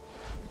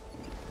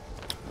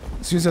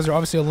 These guys are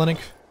obviously Hellenic.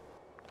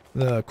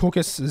 The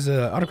Colchis is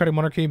an autocratic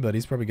monarchy, but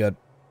he's probably got...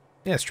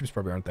 Yeah, his troops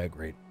probably aren't that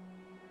great.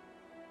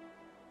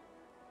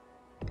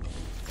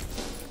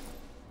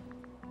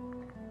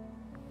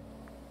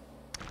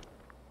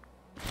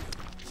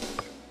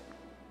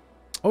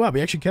 Oh wow,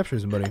 we actually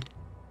captured somebody.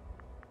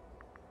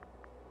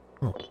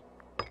 Oh.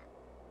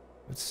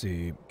 Let's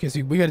see. Okay,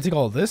 so we gotta take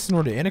all of this in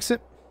order to annex it.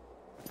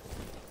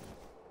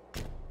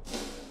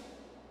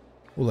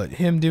 We'll let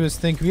him do his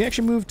thing. Can we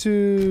actually move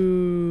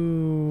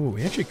to...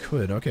 We actually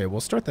could. Okay,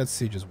 we'll start that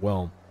siege as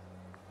well.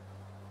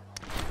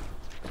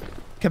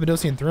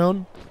 Cappadocian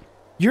throne.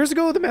 Years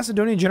ago, the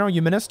Macedonian general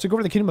Eumenes took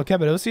over the kingdom of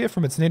Cappadocia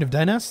from its native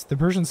Dinas, the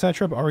Persian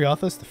satrap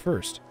Ariothus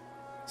I.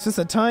 Since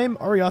that time,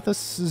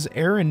 Ariothus'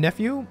 heir and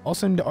nephew,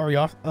 also named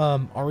Ariothes.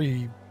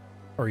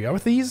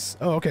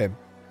 Oh, okay.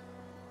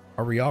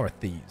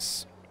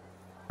 Ariothes.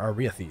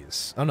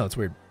 Oh no, it's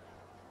weird.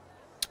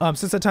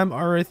 Since that time,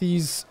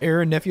 Ariothes' heir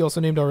and nephew, also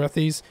named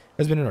Ariothes,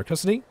 has been in our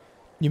custody.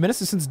 Eumenes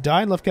has since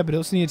died and left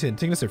Cappadocia to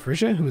Antigonus of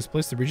Phrygia, who has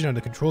placed the region under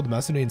the control of the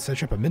Macedonian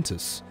satrap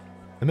Amyntas.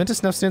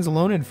 Amyntas now stands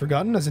alone and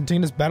forgotten as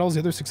Antigonus battles the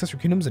other successor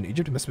kingdoms in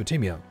Egypt and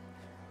Mesopotamia.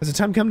 Has the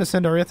time come to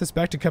send Ariothes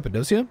back to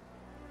Cappadocia?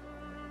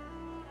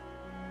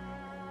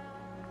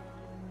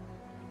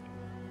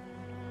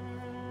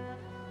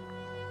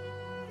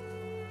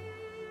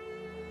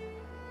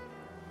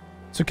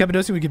 So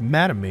Cappadocia would get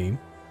mad at me.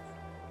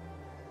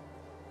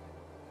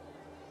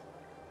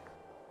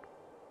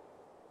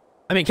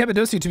 I mean,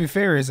 Cappadocia, to be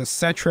fair, is a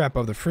satrap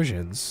of the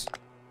Frisians.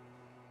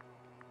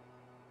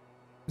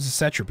 It's a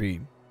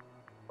satrapy.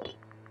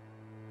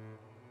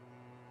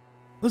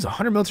 Lose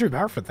 100 military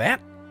power for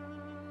that?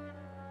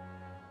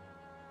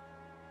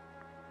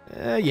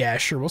 Yeah,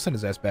 sure, we'll send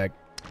his ass back.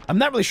 I'm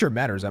not really sure it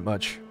matters that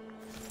much.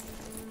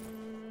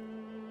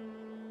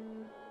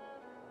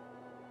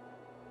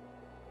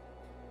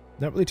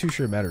 Not really too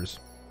sure it matters.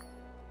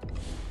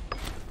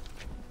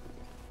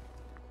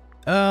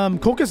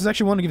 Colchis is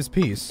actually wanting to give us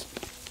peace.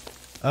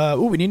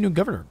 Ooh, we need a new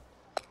governor.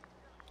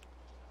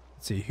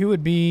 Let's see, who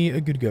would be a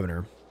good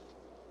governor?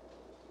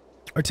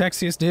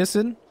 Artaxias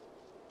Deicid?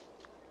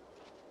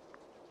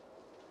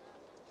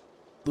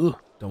 Ugh,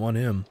 don't want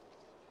him.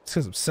 This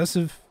guy's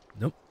obsessive.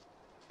 Nope.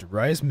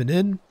 Darius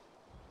Menid.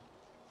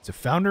 He's a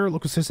founder,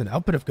 local citizen,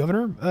 output of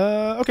governor.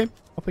 Okay,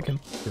 I'll pick him.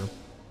 Sure.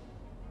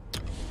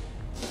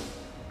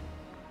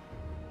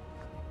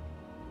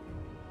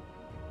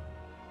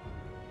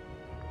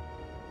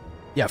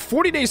 Yeah,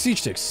 40-day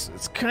siege ticks.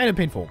 It's kind of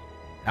painful.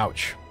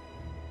 Ouch.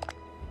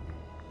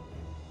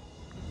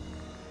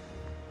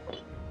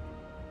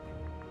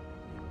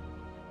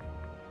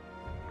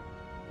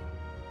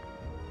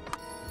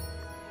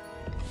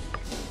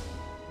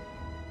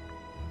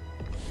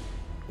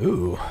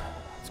 Ooh,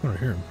 what's going on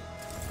here?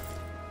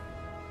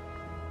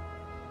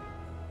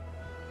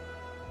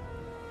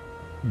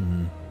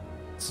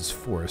 This is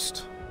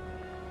forest.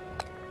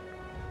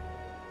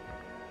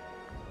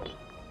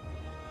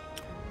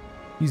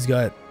 He's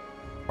got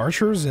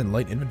archers and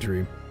light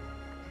infantry.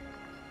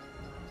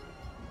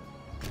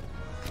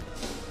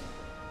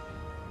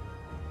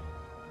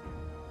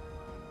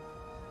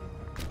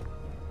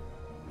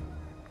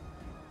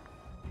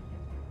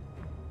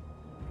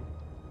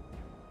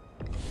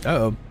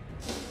 Uh-oh.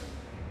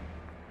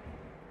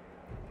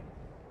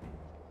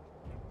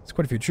 There's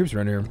quite a few troops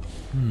around here.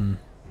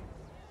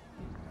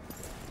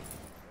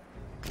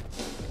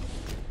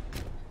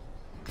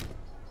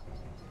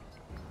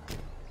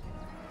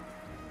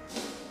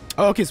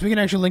 Oh, okay, so we can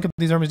actually link up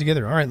these armies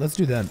together. All right, let's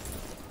do that.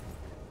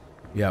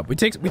 Yeah, we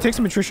take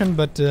some attrition,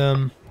 but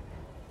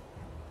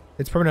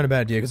it's probably not a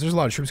bad idea because there's a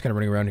lot of troops kind of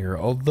running around here.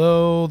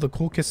 Although the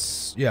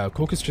Colchis, yeah,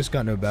 Colchis just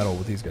got into a battle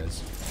with these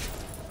guys.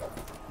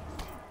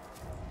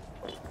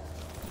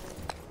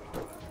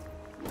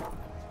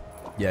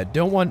 Yeah,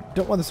 don't want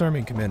this army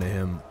in command of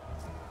him.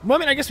 Well, I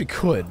mean, I guess we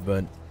could,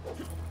 but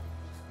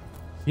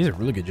he's a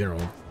really good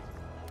general.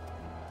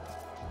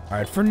 All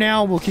right, for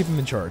now we'll keep him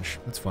in charge.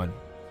 That's fine.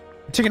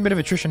 We're taking a bit of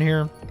attrition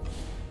here.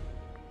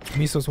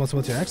 Misos wants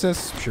military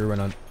access. Sure, why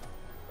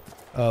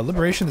not?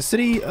 Liberation. The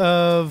city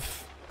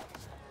of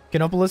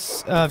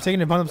Canopolis have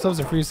taken it upon themselves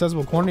to free a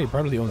sizable quantity of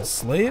privately owned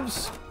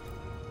slaves.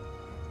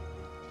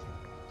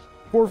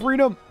 For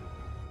freedom.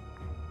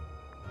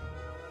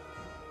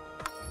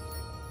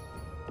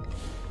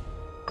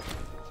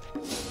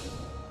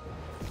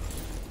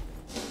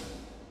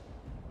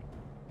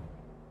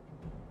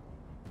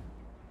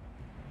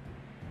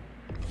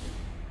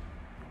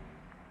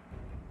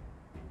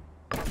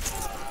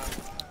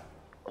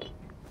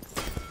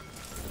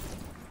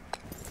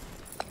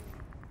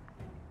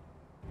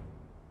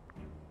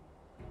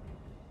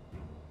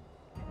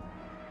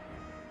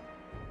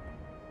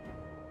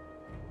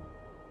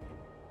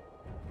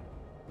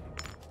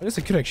 I guess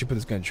I could actually put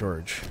this guy in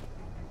charge.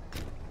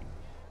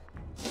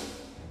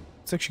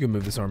 Let's actually go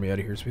move this army out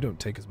of here so we don't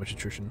take as much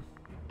attrition.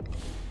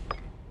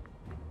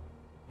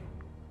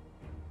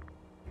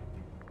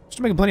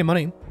 Still making plenty of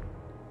money.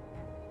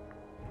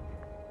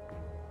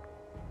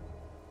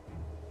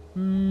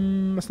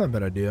 That's not a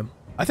bad idea.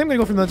 I think I'm gonna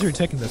go for military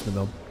tech investment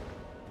though.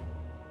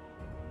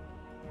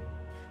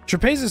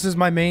 Trapezus is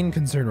my main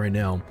concern right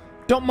now.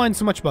 Don't mind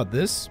so much about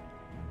this.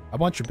 I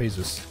want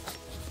Trapezus.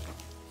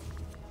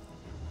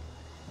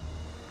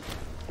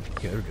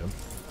 Okay, there we go.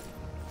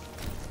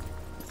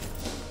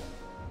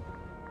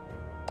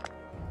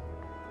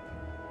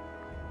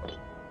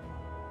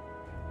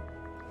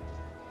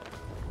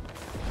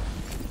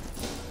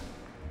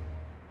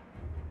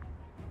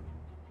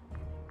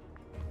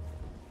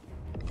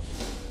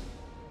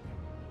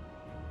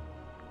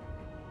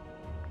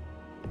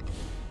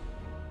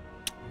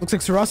 Looks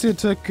like Sarasia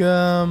took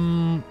a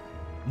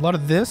lot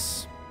of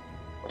this.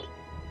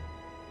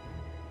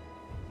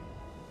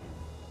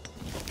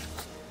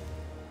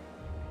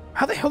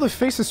 How the hell did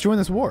Faces join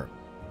this war?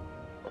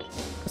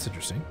 That's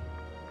interesting.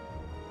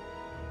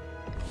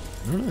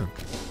 I don't know.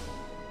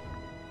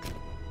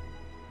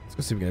 Let's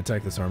go see if we can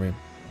attack this army.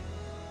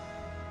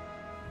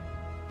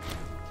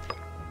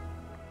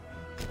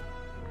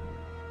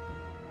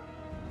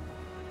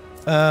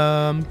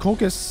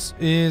 Colchis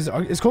is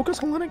Colchis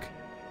Hellenic?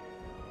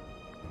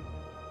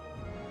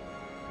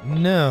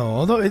 No,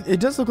 although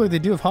it does look like they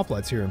do have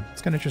hoplites here.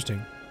 It's kind of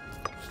interesting.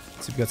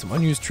 Let's see, we've got some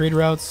unused trade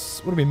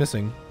routes. What are we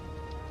missing?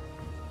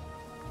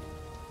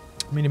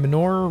 Mini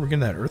Manor, we're getting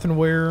that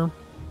earthenware.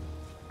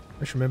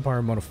 Russian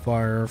Empire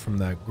modifier from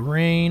that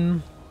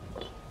grain.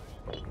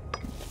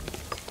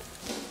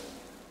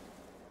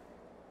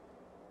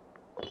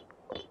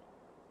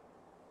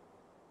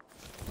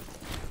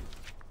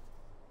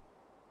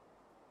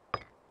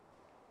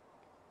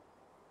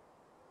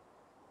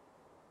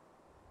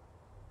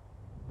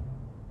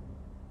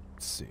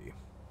 Let's see. He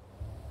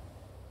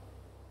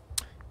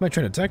might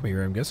try to attack me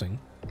here, I'm guessing.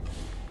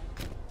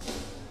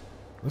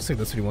 Looks like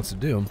that's what he wants to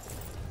do.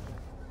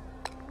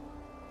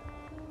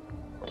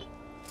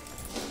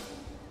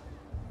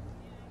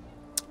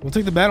 We'll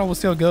take the battle, we'll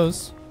see how it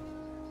goes.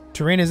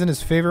 Terrain is in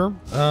his favor.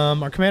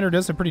 Our commander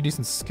does have pretty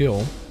decent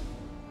skill.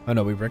 Oh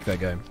no, we wrecked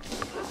that guy.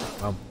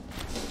 Wow.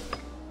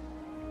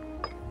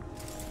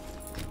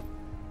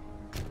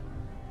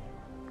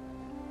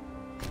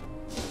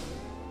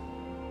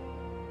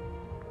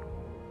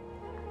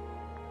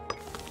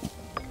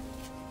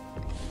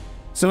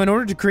 So in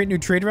order to create new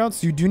trade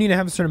routes, you do need to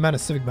have a certain amount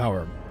of civic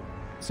power.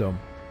 So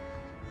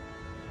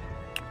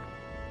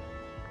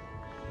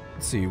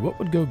let's see, what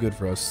would go good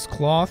for us?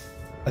 Cloth.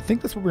 I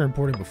think that's what we were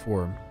importing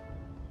before.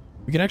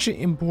 We can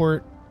actually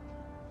import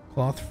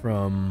cloth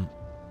from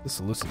the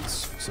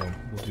Seleucids, so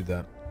we'll do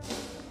that.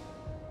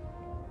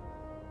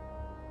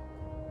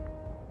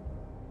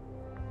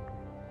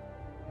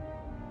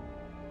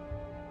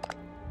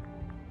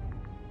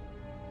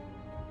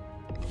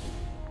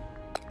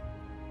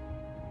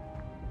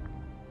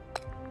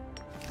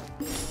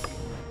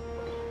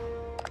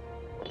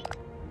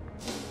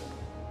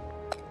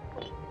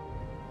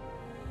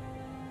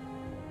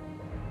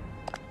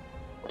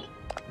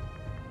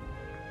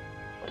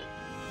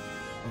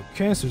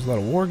 Okay, so there's a lot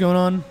of war going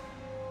on.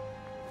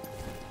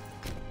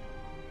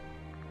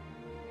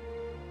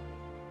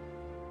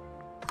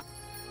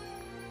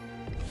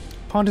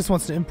 Pontus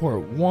wants to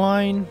import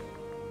wine.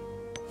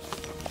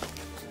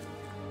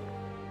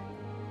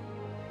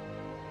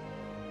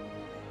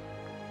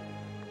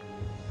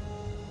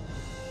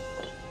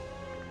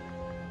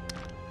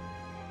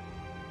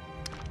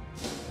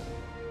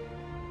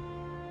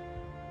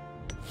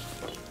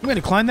 I'm going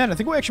to decline that. I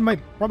think we actually might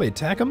probably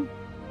attack him.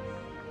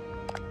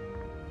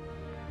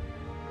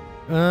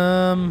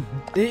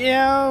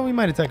 Yeah, we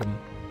might attack him.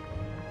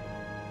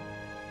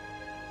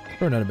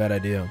 Probably not a bad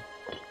idea.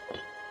 I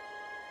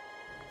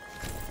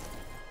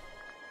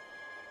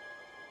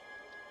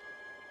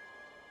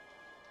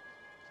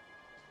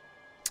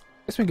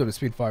guess we can go to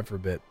speed 5 for a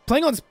bit.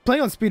 Playing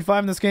on speed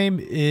 5 in this game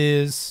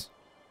is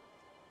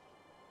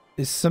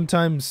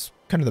sometimes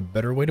kind of the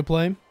better way to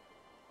play.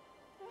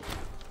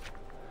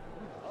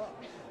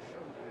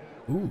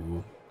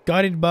 Ooh.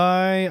 Guided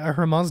by a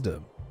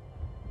Hermazda.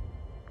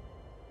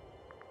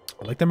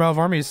 I like them out of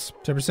armies.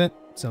 10%.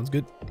 Sounds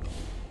good.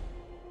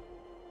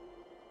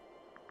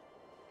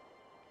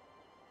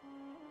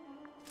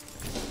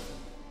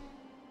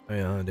 Oh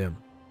yeah, damn.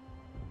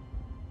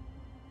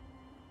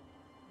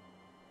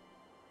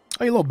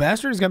 Oh, you little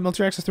bastard. He's got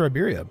military access to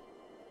Iberia.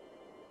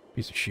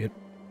 Piece of shit.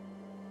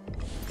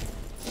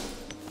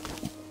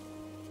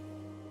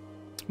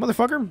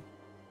 Motherfucker.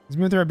 He's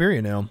moving through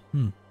Iberia now.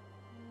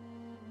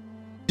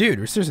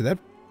 Dude, seriously,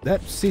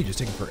 that siege is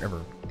taking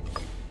forever.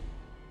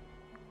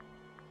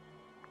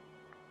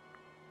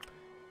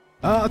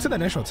 I'll take that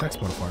national tax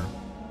modifier.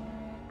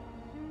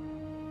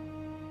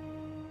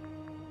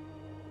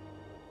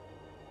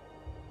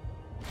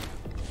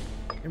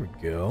 There we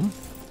go.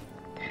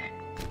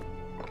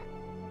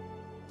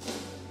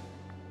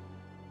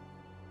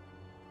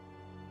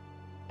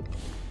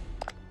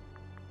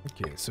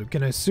 Okay, so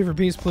can I sue for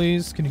peace,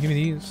 please? Can you give me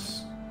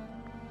these?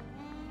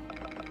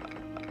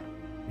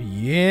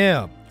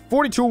 Yeah.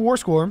 42 war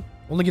score.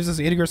 Only gives us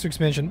 8 aggressive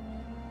expansion.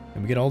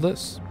 And we get all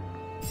this.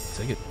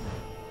 Take it.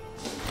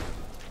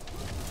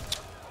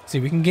 See,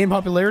 we can gain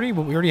popularity,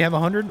 but we already have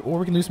 100, or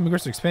we can lose some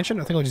aggressive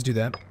expansion. I think I'll just do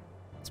that.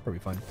 That's probably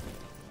fine.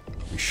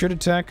 We should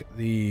attack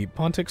the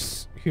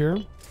Pontics here.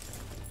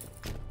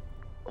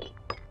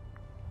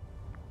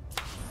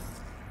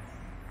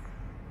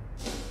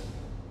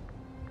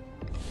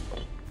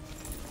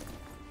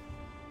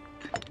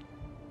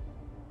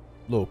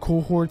 Low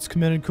cohorts,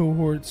 commanded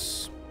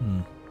cohorts.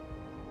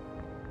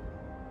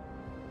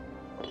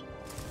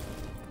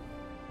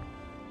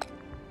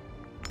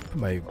 Put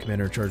my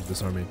commander in charge of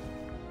this army.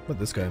 What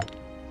this guy?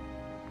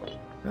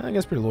 I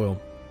guess pretty loyal.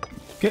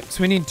 Okay,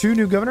 so we need 2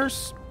 new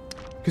governors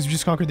because we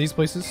just conquered these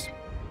places.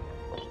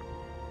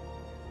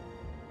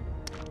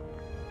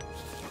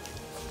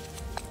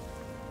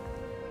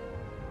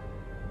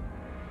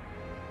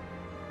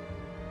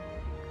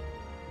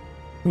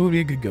 Who would be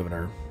a good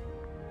governor?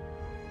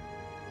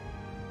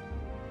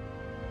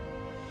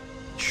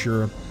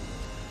 Sure.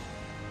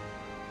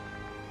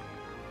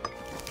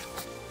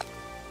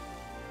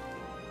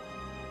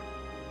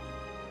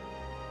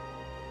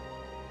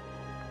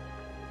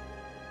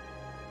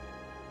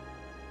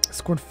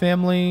 Escort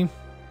family.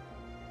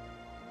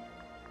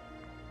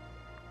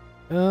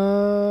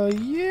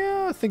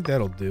 Yeah, I think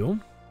that'll do.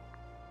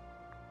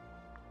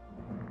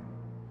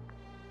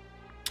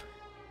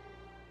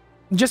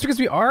 Just because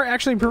we are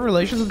actually in perfect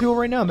relations with people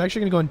right now, I'm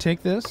actually going to go and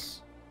take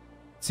this.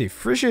 Let's see,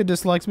 Frisia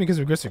dislikes me because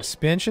of aggressive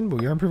expansion,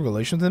 but we are in perfect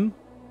relations with him.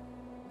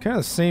 Kind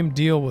of the same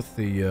deal with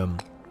the,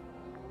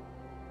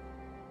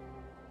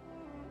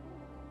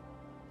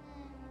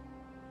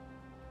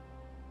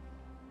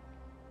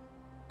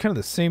 kind of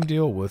the same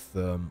deal with,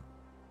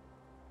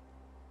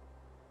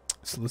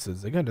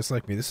 Seleucids. They're going to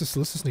dislike me. This is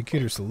Seleucus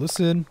Nicator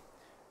Seleucid.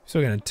 So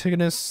we got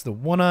Antigonus, the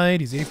one-eyed.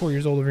 He's 84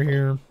 years old over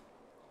here.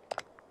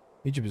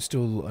 Egypt is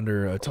still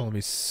under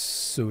Ptolemy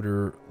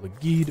Soter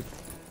Lagid.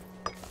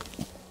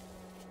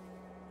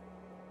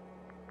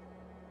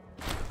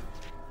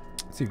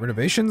 Let's see,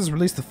 renovations,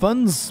 release the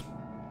funds.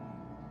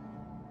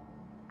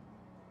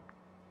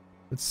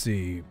 Let's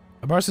see.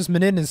 Abarsis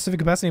Menin in his civic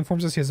capacity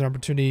informs us he has an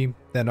opportunity,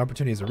 that an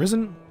opportunity has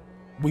arisen.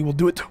 We will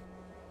do it.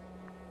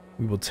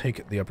 We will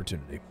take the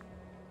opportunity.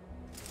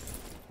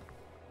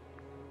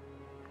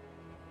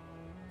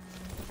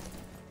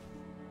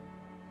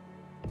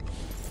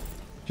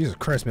 Jesus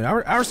Christ, man.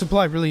 Our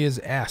supply really is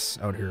ass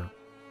out here.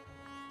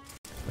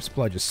 Our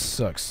supply just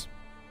sucks.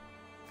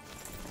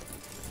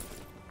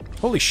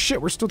 Holy shit,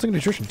 we're still taking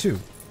attrition too.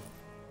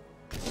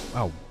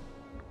 Wow.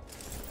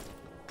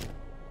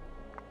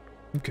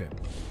 Okay.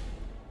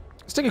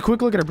 Let's take a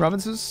quick look at our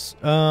provinces.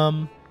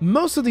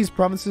 Most of these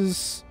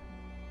provinces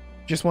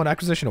just want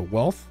acquisition of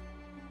wealth,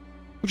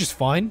 which is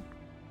fine.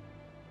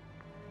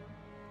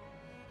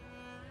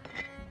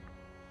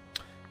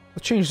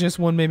 Let's change this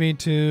one maybe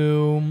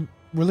to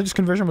religious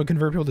conversion would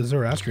convert people to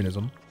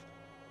Zoroastrianism.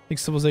 I think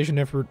civilization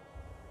effort.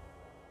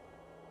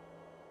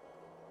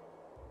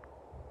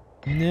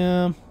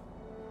 Yeah.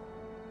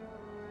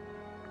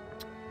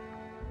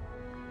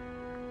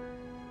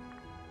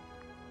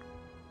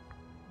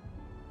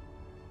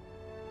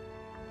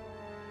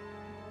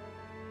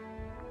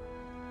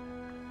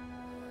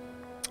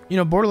 You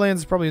know,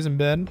 Borderlands probably isn't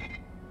bad.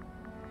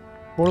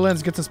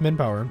 Borderlands gets us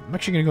manpower. I'm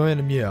actually going to go in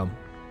and, yeah.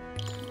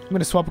 I'm going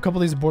to swap a couple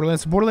of these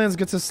Borderlands. Borderlands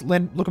gets us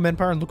local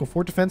manpower and local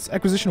fort defense.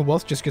 Acquisition of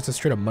wealth just gets us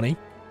straight up money.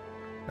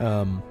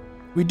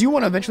 We do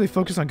want to eventually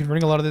focus on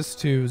converting a lot of this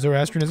to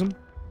Zoroastrianism.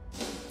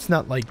 It's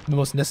not, like, the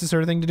most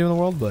necessary thing to do in the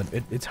world, but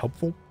it's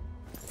helpful.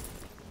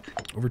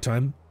 Over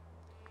time.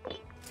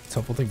 It's a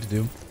helpful thing to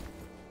do.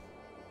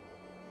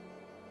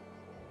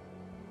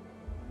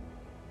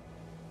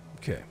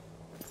 Okay.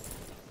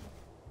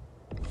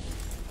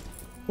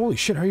 Holy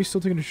shit, how are you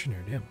still taking a shit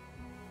here? Damn.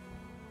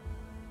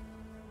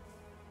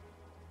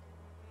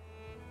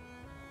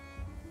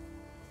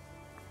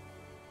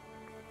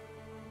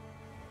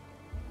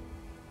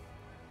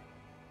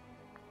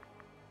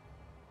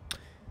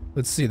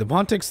 Let's see. The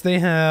Pontics, they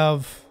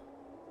have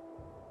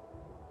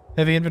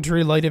heavy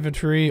infantry, light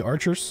infantry,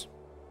 archers.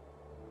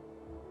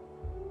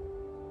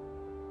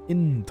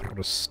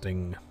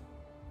 Interesting.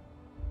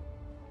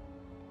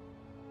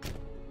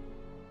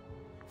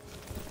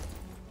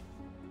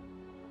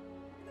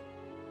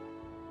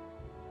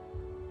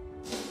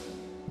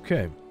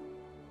 Okay.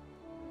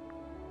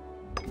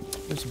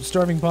 There's some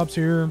starving pops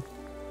here.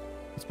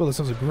 Let's build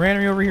ourselves a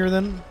granary over here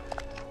then.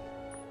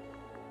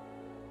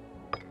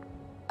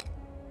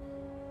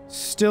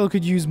 Still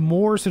could use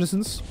more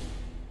citizens.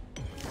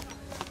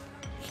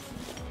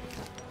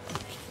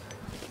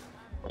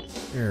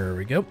 There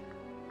we go.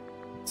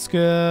 Let's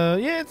go.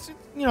 Yeah, it's,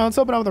 you know, it's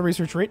helping out with the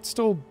research rate.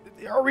 Still,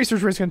 our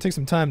research rate's going to take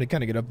some time to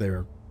kind of get up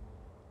there.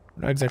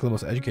 We're not exactly the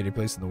most educated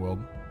place in the world.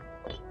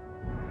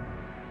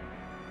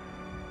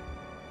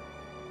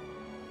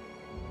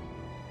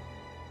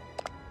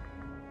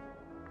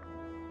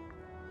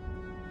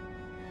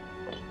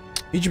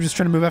 Egypt is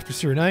trying to move after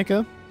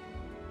Cyrenaica.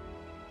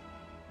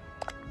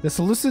 The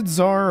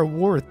Seleucids are at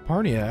war with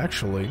Parnia,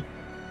 actually.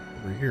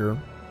 Over here.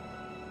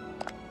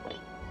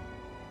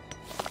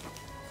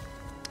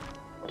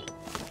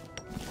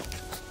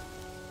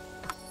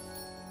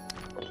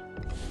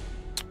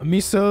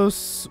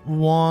 Amisos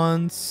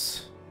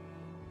wants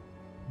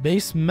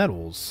base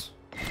metals.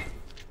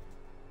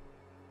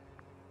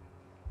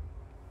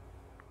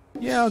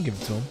 Yeah, I'll give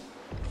it to him.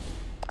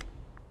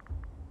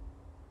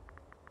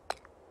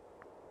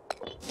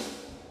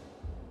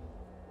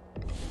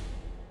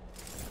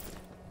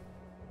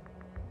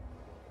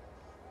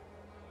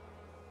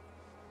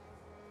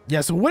 Yeah,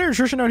 so winter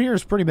attrition out here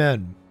is pretty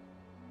bad.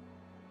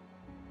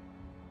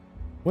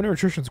 Winter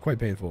attrition is quite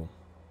painful.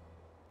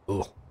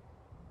 Ugh.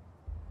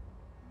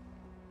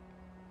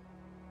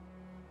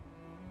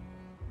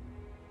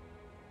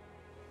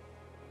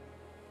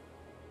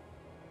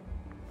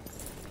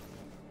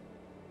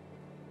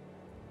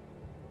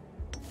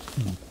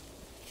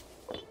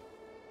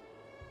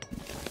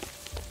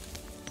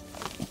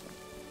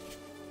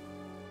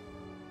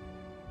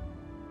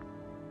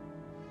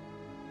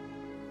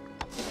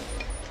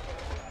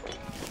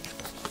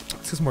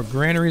 Let's get some more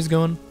granaries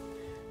going.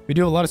 We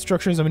do have a lot of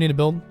structures that we need to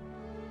build.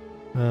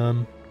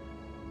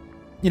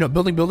 You know,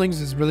 building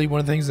buildings is really one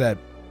of the things that,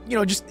 you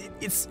know, just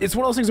it's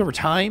one of those things over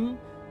time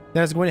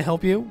that is going to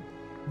help you.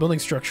 Building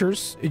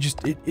structures,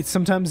 it's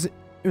sometimes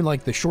in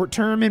like the short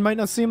term, it might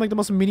not seem like the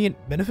most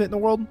immediate benefit in the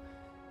world,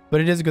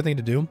 but it is a good thing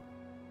to do.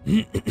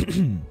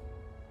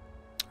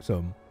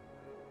 So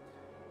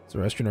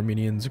Zoroastrian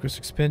Armenians, aggressive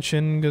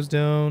expansion goes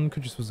down,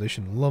 country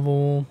civilization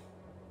level.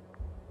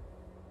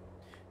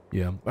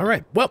 Yeah. All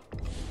right. Well,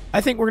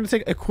 I think we're going to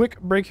take a quick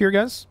break here,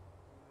 guys.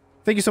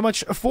 Thank you so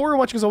much for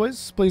watching, as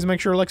always. Please make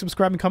sure to like,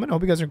 subscribe, and comment. I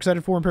hope you guys are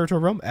excited for Imperator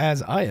of Rome,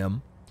 as I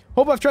am.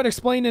 Hope I've tried to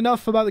explain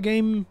enough about the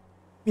game,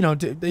 you know,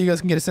 that you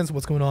guys can get a sense of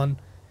what's going on.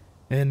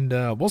 And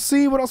we'll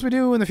see what else we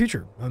do in the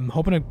future. I'm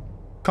hoping to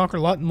conquer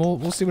a lot, and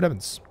we'll see what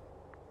happens.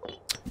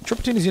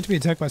 Tripolitania is yet to be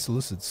attacked by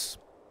Seleucids.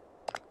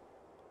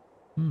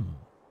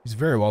 He's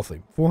very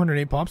wealthy.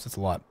 408 pops, that's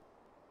a lot.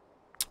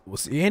 We'll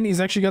see. And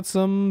he's actually got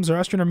some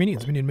Zoroastrian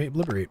Armenians we need to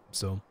liberate,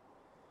 so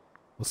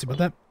we'll see about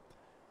that.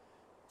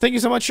 Thank you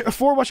so much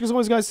for watching, as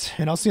always, guys,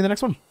 and I'll see you in the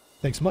next one.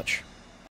 Thanks so much.